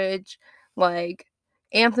footage. Like,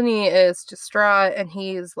 Anthony is distraught and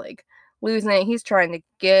he's like losing it. He's trying to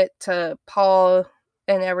get to Paul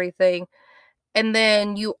and everything. And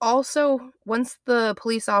then you also, once the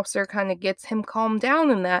police officer kind of gets him calmed down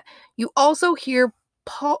in that, you also hear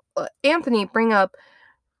Anthony bring up,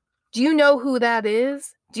 do you know who that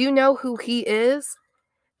is? Do you know who he is?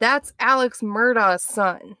 That's Alex Murdaugh's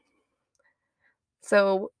son.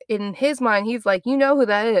 So in his mind, he's like, you know who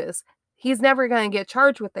that is. He's never going to get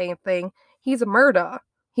charged with anything. He's a Murdaugh.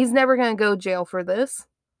 He's never going to go to jail for this.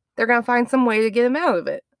 They're going to find some way to get him out of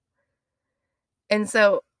it. And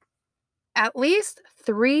so at least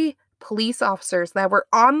 3 police officers that were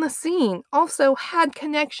on the scene also had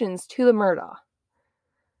connections to the Murdaugh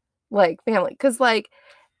like family, because like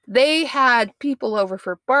they had people over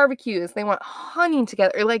for barbecues, they went hunting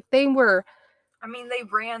together, like they were, I mean, they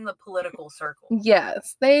ran the political circle.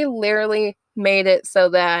 Yes, they literally made it so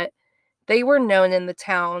that they were known in the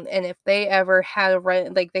town, and if they ever had a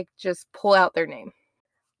run, like they just pull out their name.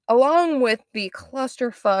 Along with the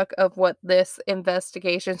clusterfuck of what this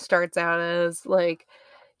investigation starts out as, like,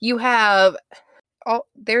 you have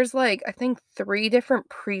there's like, I think 3 different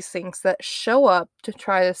precincts that show up to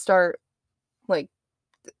try to start like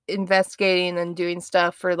investigating and doing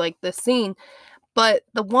stuff for like the scene. But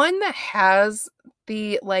the one that has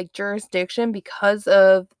the like jurisdiction because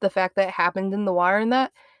of the fact that it happened in the water and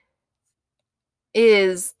that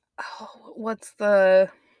is I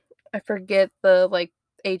forget the like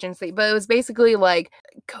agency, but it was basically like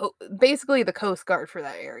basically the Coast Guard for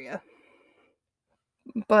that area.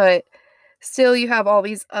 But still, you have all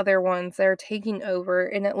these other ones that are taking over,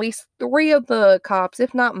 and at least 3 of the cops,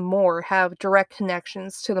 if not more, have direct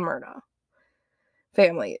connections to the Murdaugh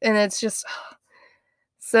family. And it's just,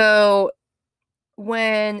 so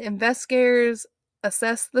when investigators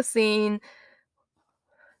assess the scene,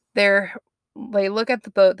 they're They look at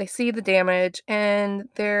the boat, they see the damage, and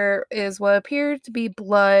there is what appears to be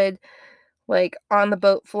blood like on the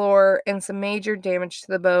boat floor and some major damage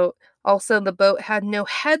to the boat. Also, the boat had no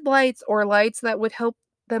headlights or lights that would help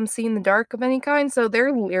them see in the dark of any kind, so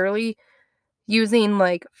they're literally using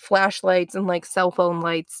like flashlights and like cell phone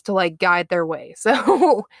lights to like guide their way.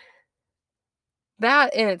 So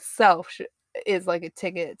that in itself is like a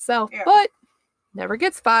ticket itself, Yeah. but never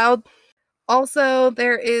gets filed. Also,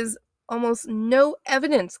 there is almost no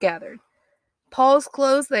evidence gathered. Paul's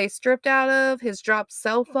clothes they stripped out of, his dropped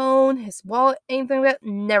cell phone, his wallet, anything like that,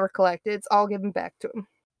 never collected. It's all given back to him.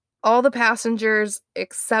 All the passengers,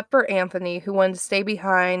 except for Anthony, who wanted to stay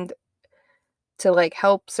behind to like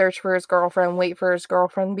help search for his girlfriend, wait for his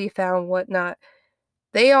girlfriend to be found, whatnot,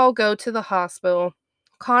 they all go to the hospital.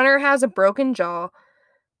 Connor has a broken jaw.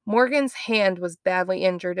 Morgan's hand was badly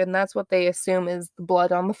injured, and that's what they assume is the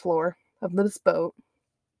blood on the floor of this boat.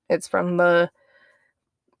 It's from the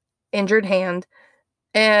injured hand.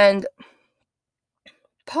 And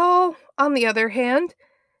Paul, on the other hand,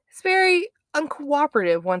 is very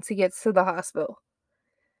uncooperative once he gets to the hospital.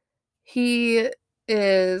 He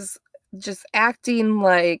is just acting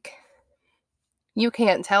like you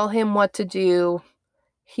can't tell him what to do.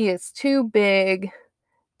 He is too big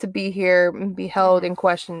to be here and be held in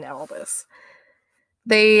question in all this.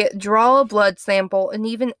 They draw a blood sample, and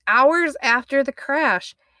even hours after the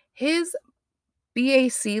crash, his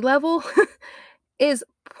BAC level is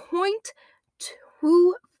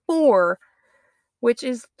 0.24, which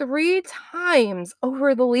is 3 times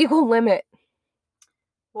over the legal limit.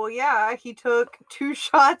 Well, yeah, he took 2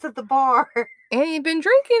 shots at the bar. And he'd been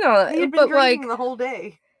drinking on it. He'd been drinking the whole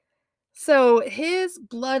day. So his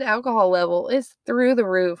blood alcohol level is through the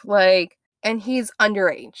roof, and he's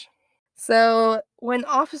underage. So when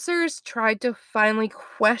officers tried to finally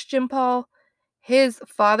question Paul, his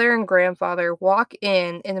father and grandfather walk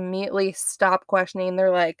in and immediately stop questioning.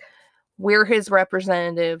 They're like, we're his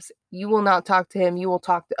representatives. You will not talk to him. You will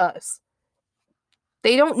talk to us.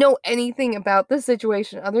 They don't know anything about the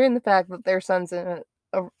situation other than the fact that their son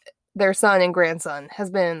and grandson has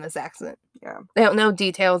been in this accident. Yeah. They don't know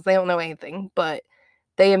details. They don't know anything, but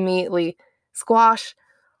they immediately squash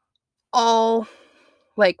all,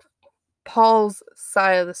 Paul's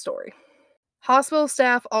side of the story. Hospital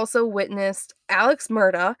staff also witnessed Alex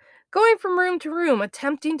Murdaugh going from room to room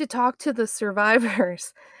attempting to talk to the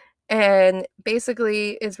survivors, and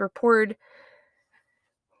basically is reportedly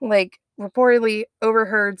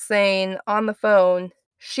overheard saying on the phone,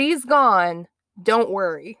 "She's gone, don't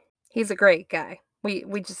worry." He's a great guy. We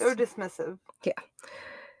just so dismissive. Yeah.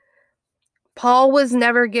 Paul was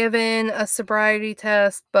never given a sobriety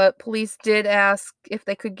test, but police did ask if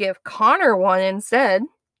they could give Connor one instead.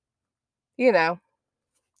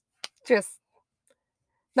 Just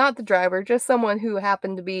not the driver, just someone who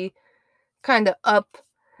happened to be kind of up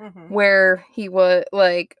where he was,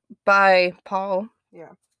 by Paul.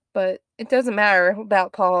 Yeah. But it doesn't matter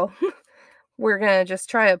about Paul. We're going to just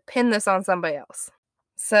try to pin this on somebody else.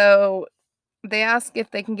 So they ask if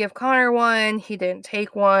they can give Connor one. He didn't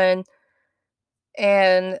take one.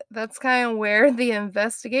 And that's kind of where the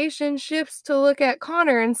investigation shifts to look at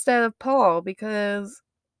Connor instead of Paul, because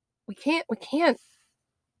we can't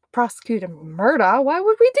prosecute a Murdaugh. Why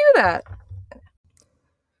would we do that?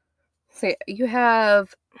 So you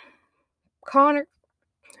have Connor,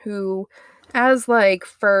 who, as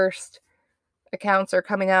first accounts are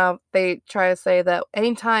coming out, they try to say that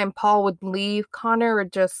anytime Paul would leave, Connor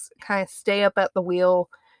would just kind of stay up at the wheel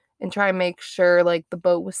and try and make sure the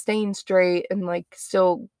boat was staying straight and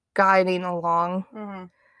still guiding along.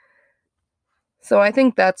 So I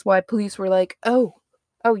think that's why police were like, oh,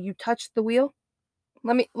 you touched the wheel?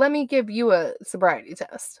 Let me give you a sobriety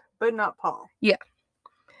test. But not Paul. Yeah.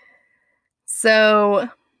 So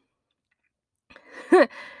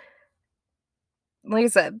like I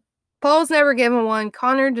said, Paul's never given one.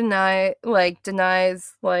 Connor denies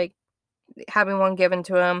having one given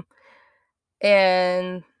to him.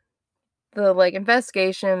 And the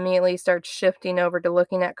investigation immediately starts shifting over to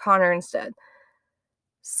looking at Connor instead.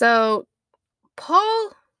 So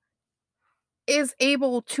Paul is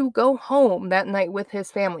able to go home that night with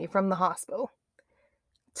his family from the hospital.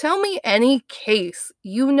 Tell me any case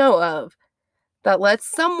you know of that lets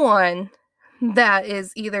someone that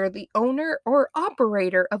is either the owner or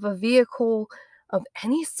operator of a vehicle of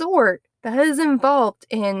any sort that is involved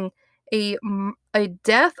in a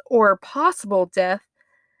death or possible death,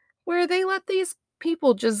 where they let these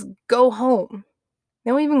people just go home.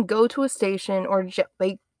 They don't even go to a station or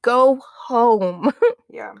they go home.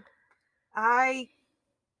 Yeah. I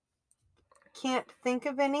can't think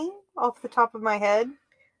of any off the top of my head.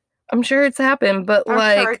 I'm sure it's happened, but I'm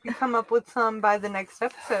like, sure I could come up with some by the next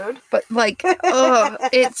episode. but like,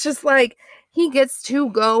 it's just like he gets to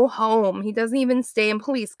go home. He doesn't even stay in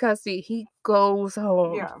police custody. He goes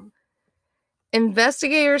home. Yeah.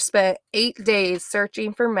 Investigators spent 8 days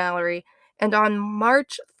searching for Mallory, and on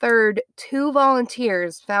March 3rd, 2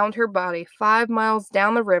 volunteers found her body 5 miles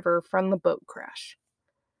down the river from the boat crash.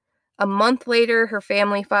 A month later, her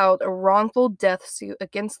family filed a wrongful death suit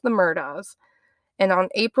against the Murdaughs, and on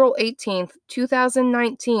April 18th,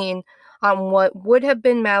 2019, on what would have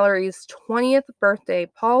been Mallory's 20th birthday,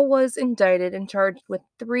 Paul was indicted and charged with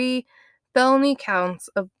 3 felony counts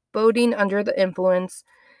of boating under the influence,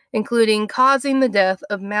 including causing the death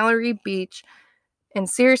of Mallory Beach and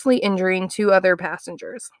seriously injuring 2 other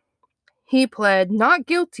passengers. He pled not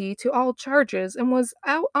guilty to all charges and was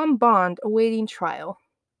out on bond awaiting trial.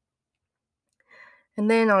 And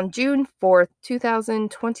then on June 4th,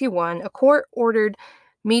 2021, a court ordered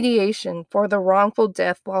mediation for the wrongful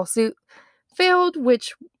death lawsuit failed,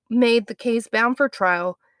 which made the case bound for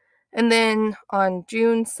trial. And then on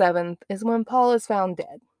June 7th is when Paul is found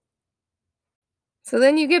dead. So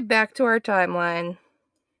then you get back to our timeline,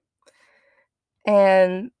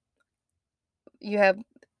 and you have,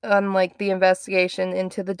 unlike the investigation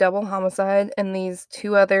into the double homicide and these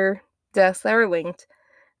 2 other deaths that are linked.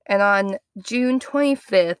 And on June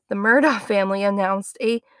 25th, the Murdaugh family announced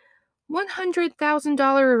a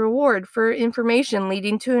 $100,000 reward for information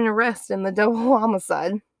leading to an arrest in the double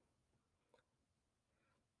homicide.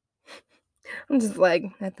 I'm just like,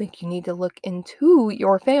 I think you need to look into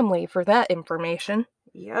your family for that information.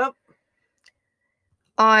 Yep.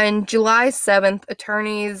 On July 7th,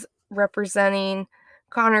 attorneys representing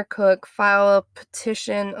Connor Cook file a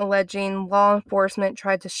petition alleging law enforcement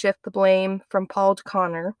tried to shift the blame from Paul to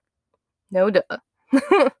Connor. No duh.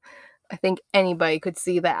 I think anybody could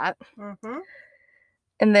see that. Mm-hmm.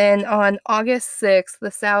 And then on August 6th,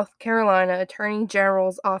 the South Carolina Attorney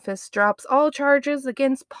General's office drops all charges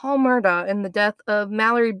against Paul Murdaugh in the death of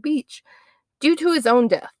Mallory Beach due to his own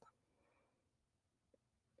death.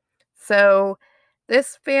 So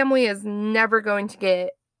this family is never going to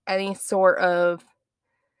get any sort of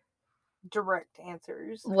direct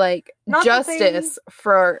answers, like not justice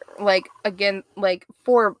for like again like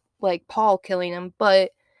for like Paul killing him,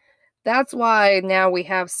 but that's why now we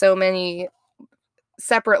have so many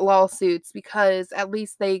separate lawsuits, because at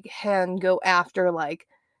least they can go after like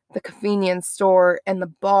the convenience store and the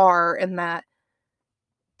bar and that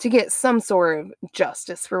to get some sort of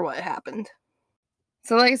justice for what happened.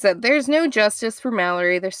 So like I said, there's no justice for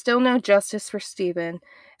Mallory, there's still no justice for Stephen,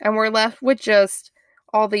 and we're left with just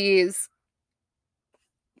all these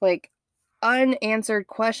like unanswered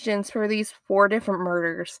questions for these 4 different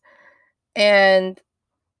murders. And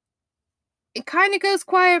it kind of goes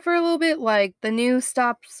quiet for a little bit, like the news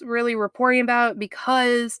stops really reporting about it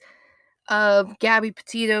because of Gabby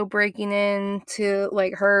Petito breaking into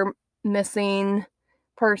like her missing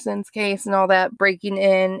persons case and all that, breaking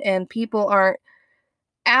in, and people aren't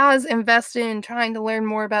as invested in trying to learn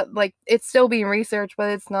more about, like, it's still being researched, but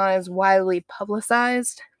it's not as widely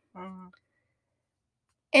publicized. Mm-hmm.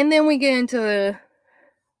 And then we get into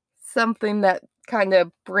something that kind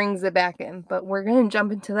of brings it back in, but we're going to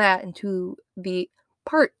jump into that into the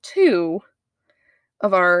part 2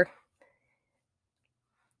 of our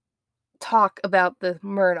talk about the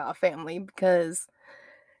Murdaugh family, because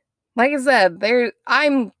like I said,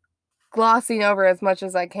 I'm glossing over as much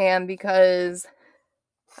as I can because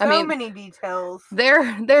so many details.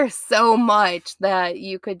 There's so much that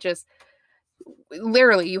you could just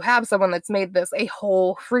literally, you have someone that's made this a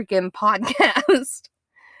whole freaking podcast.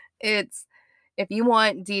 It's, if you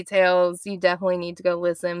want details, you definitely need to go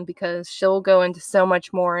listen, because she'll go into so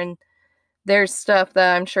much more, and there's stuff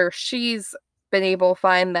that I'm sure she's been able to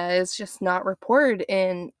find that is just not reported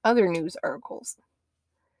in other news articles.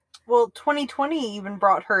 Well, 2020 even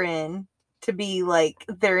brought her in to be like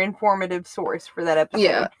their informative source for that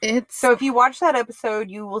episode. Yeah, so if you watch that episode,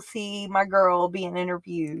 you will see my girl being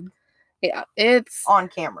interviewed. Yeah, it's on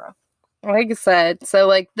camera. Like I said, so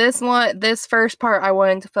like this first part, I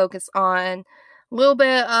wanted to focus on a little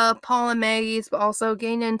bit of Paul and Maggie's, but also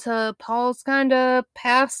getting into Paul's kind of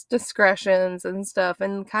past discretions and stuff,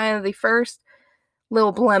 and kind of the first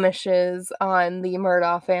little blemishes on the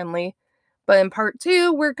Murdaugh family. But in part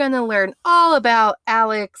 2, we're going to learn all about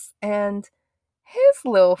Alex and his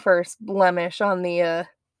little first blemish on the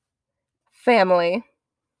family.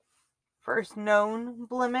 First known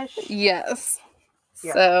blemish? Yes.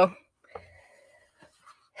 Yep. So,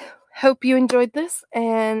 hope you enjoyed this,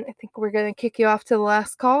 and I think we're going to kick you off to the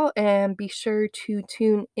last call, and be sure to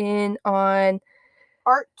tune in on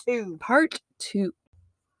part 2.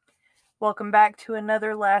 Welcome back to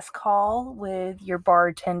another last call with your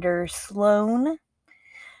bartender, Sloan.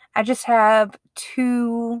 I just have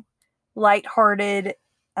two lighthearted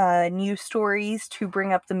news stories to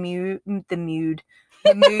bring up the mood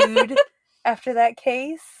after that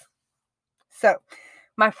case. So,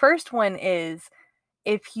 my first one is,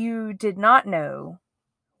 if you did not know,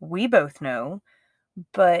 we both know,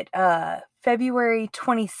 but February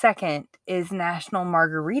 22nd is National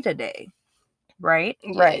Margarita Day, right?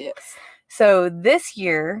 Right. Yes. So this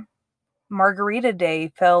year, Margarita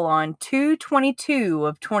Day fell on 2/22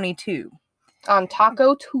 of 22. On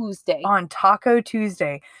Taco Tuesday. On Taco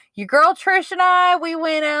Tuesday. Your girl Trish and I, we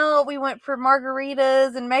went out. We went for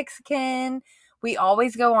margaritas and Mexican. We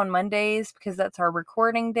always go on Mondays because that's our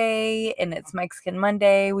recording day and it's Mexican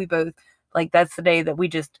Monday. We both, that's the day that we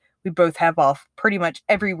both have off pretty much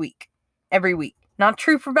every week. Every week. Not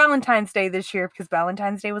true for Valentine's Day this year because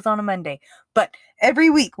Valentine's Day was on a Monday. But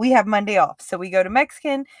every week we have Monday off. So we go to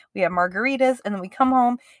Mexican, we have margaritas, and then we come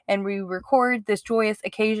home and we record this joyous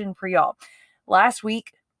occasion for y'all. Last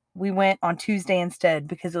week, we went on Tuesday instead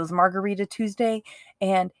because it was Margarita Tuesday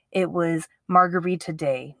and it was Margarita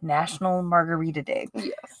Day, National Margarita Day.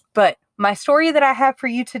 Yes. But my story that I have for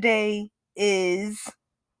you today is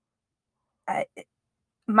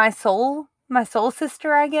my soul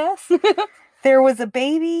sister, I guess. There was a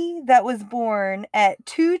baby that was born at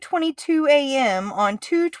 2:22 a.m. on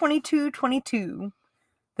 2/22/22,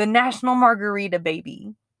 the National Margarita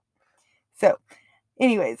Baby. So,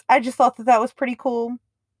 anyways, I just thought that was pretty cool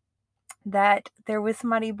that there was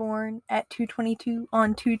somebody born at 2:22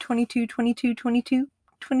 on 2/22/22/22,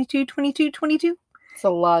 22/22/22. It's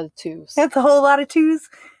a lot of twos. That's a whole lot of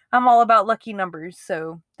twos. I'm all about lucky numbers,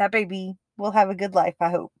 so that baby will have a good life,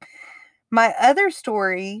 I hope. My other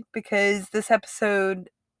story, because this episode,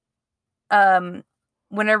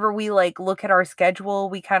 whenever we look at our schedule,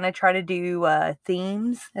 we kind of try to do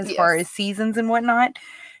themes as far as seasons and whatnot.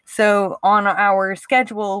 So on our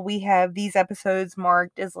schedule, we have these episodes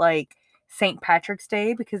marked as St. Patrick's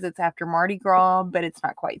Day because it's after Mardi Gras, but it's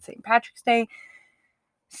not quite St. Patrick's Day.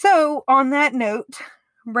 So on that note,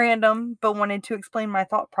 random, but wanted to explain my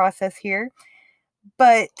thought process here.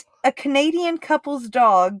 But a Canadian couple's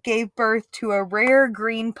dog gave birth to a rare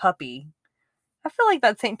green puppy. I feel like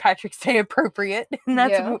that's St. Patrick's Day appropriate. And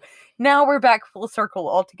now we're back full circle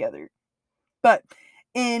altogether. But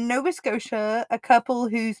in Nova Scotia, a couple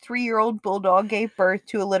whose 3-year-old bulldog gave birth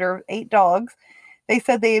to a litter of 8 dogs. They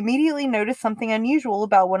said they immediately noticed something unusual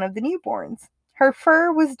about one of the newborns. Her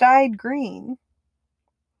fur was dyed green.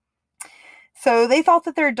 So they thought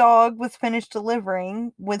that their dog was finished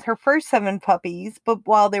delivering with her first 7 puppies, but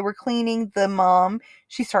while they were cleaning the mom,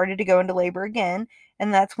 she started to go into labor again,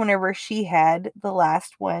 and that's whenever she had the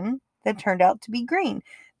last one that turned out to be green.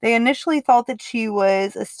 They initially thought that she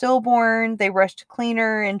was a stillborn. They rushed to clean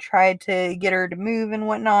her and tried to get her to move and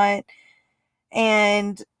whatnot,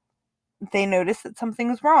 and they noticed that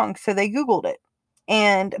something was wrong, so they Googled it.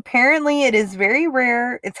 And apparently it is very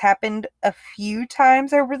rare. It's happened a few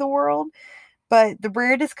times over the world, but the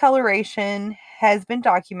rare discoloration has been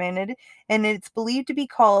documented, and it's believed to be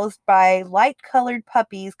caused by light-colored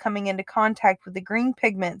puppies coming into contact with the green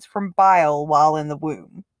pigments from bile while in the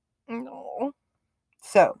womb. No.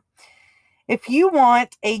 So, if you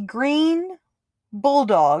want a green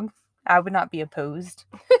bulldog, I would not be opposed.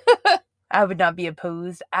 I would not be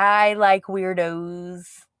opposed. I like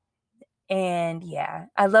weirdos. And yeah,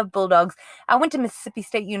 I love bulldogs. I went to Mississippi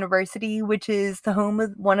State University, which is the home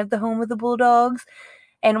of the bulldogs.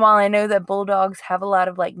 And while I know that bulldogs have a lot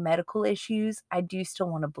of medical issues, I do still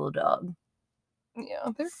want a bulldog.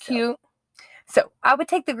 Yeah, they're cute. So I would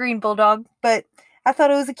take the green bulldog, but I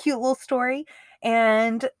thought it was a cute little story.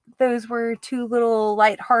 And those were 2 little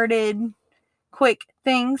lighthearted, quick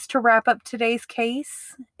things to wrap up today's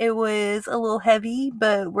case. It was a little heavy,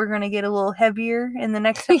 but we're going to get a little heavier in the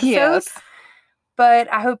next episode. Yes.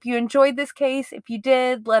 But I hope you enjoyed this case. If you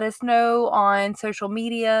did, let us know on social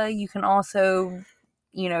media. You can also,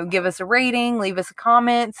 give us a rating, leave us a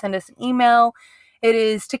comment, send us an email. It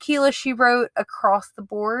is Tequila She Wrote across the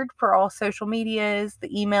board for all social medias. The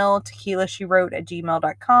email,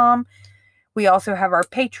 tequilashewrote@gmail.com. We also have our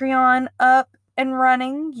Patreon up and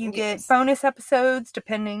running. You get bonus episodes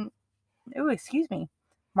depending... Oh, excuse me.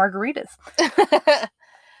 Margaritas.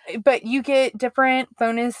 But you get different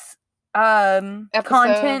bonus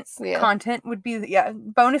content. Content would be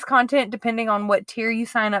bonus content depending on what tier you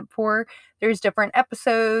sign up for. There's different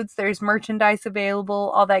episodes, there's merchandise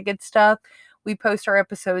available, all that good stuff. We post our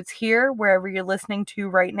episodes here wherever you're listening to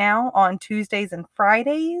right now on Tuesdays and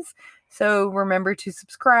Fridays. So remember to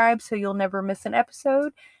subscribe so you'll never miss an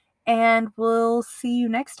episode. And we'll see you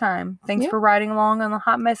next time. Thanks Yep. for riding along on the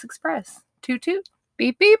Hot Mess Express. Toot toot.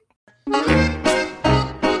 Beep beep.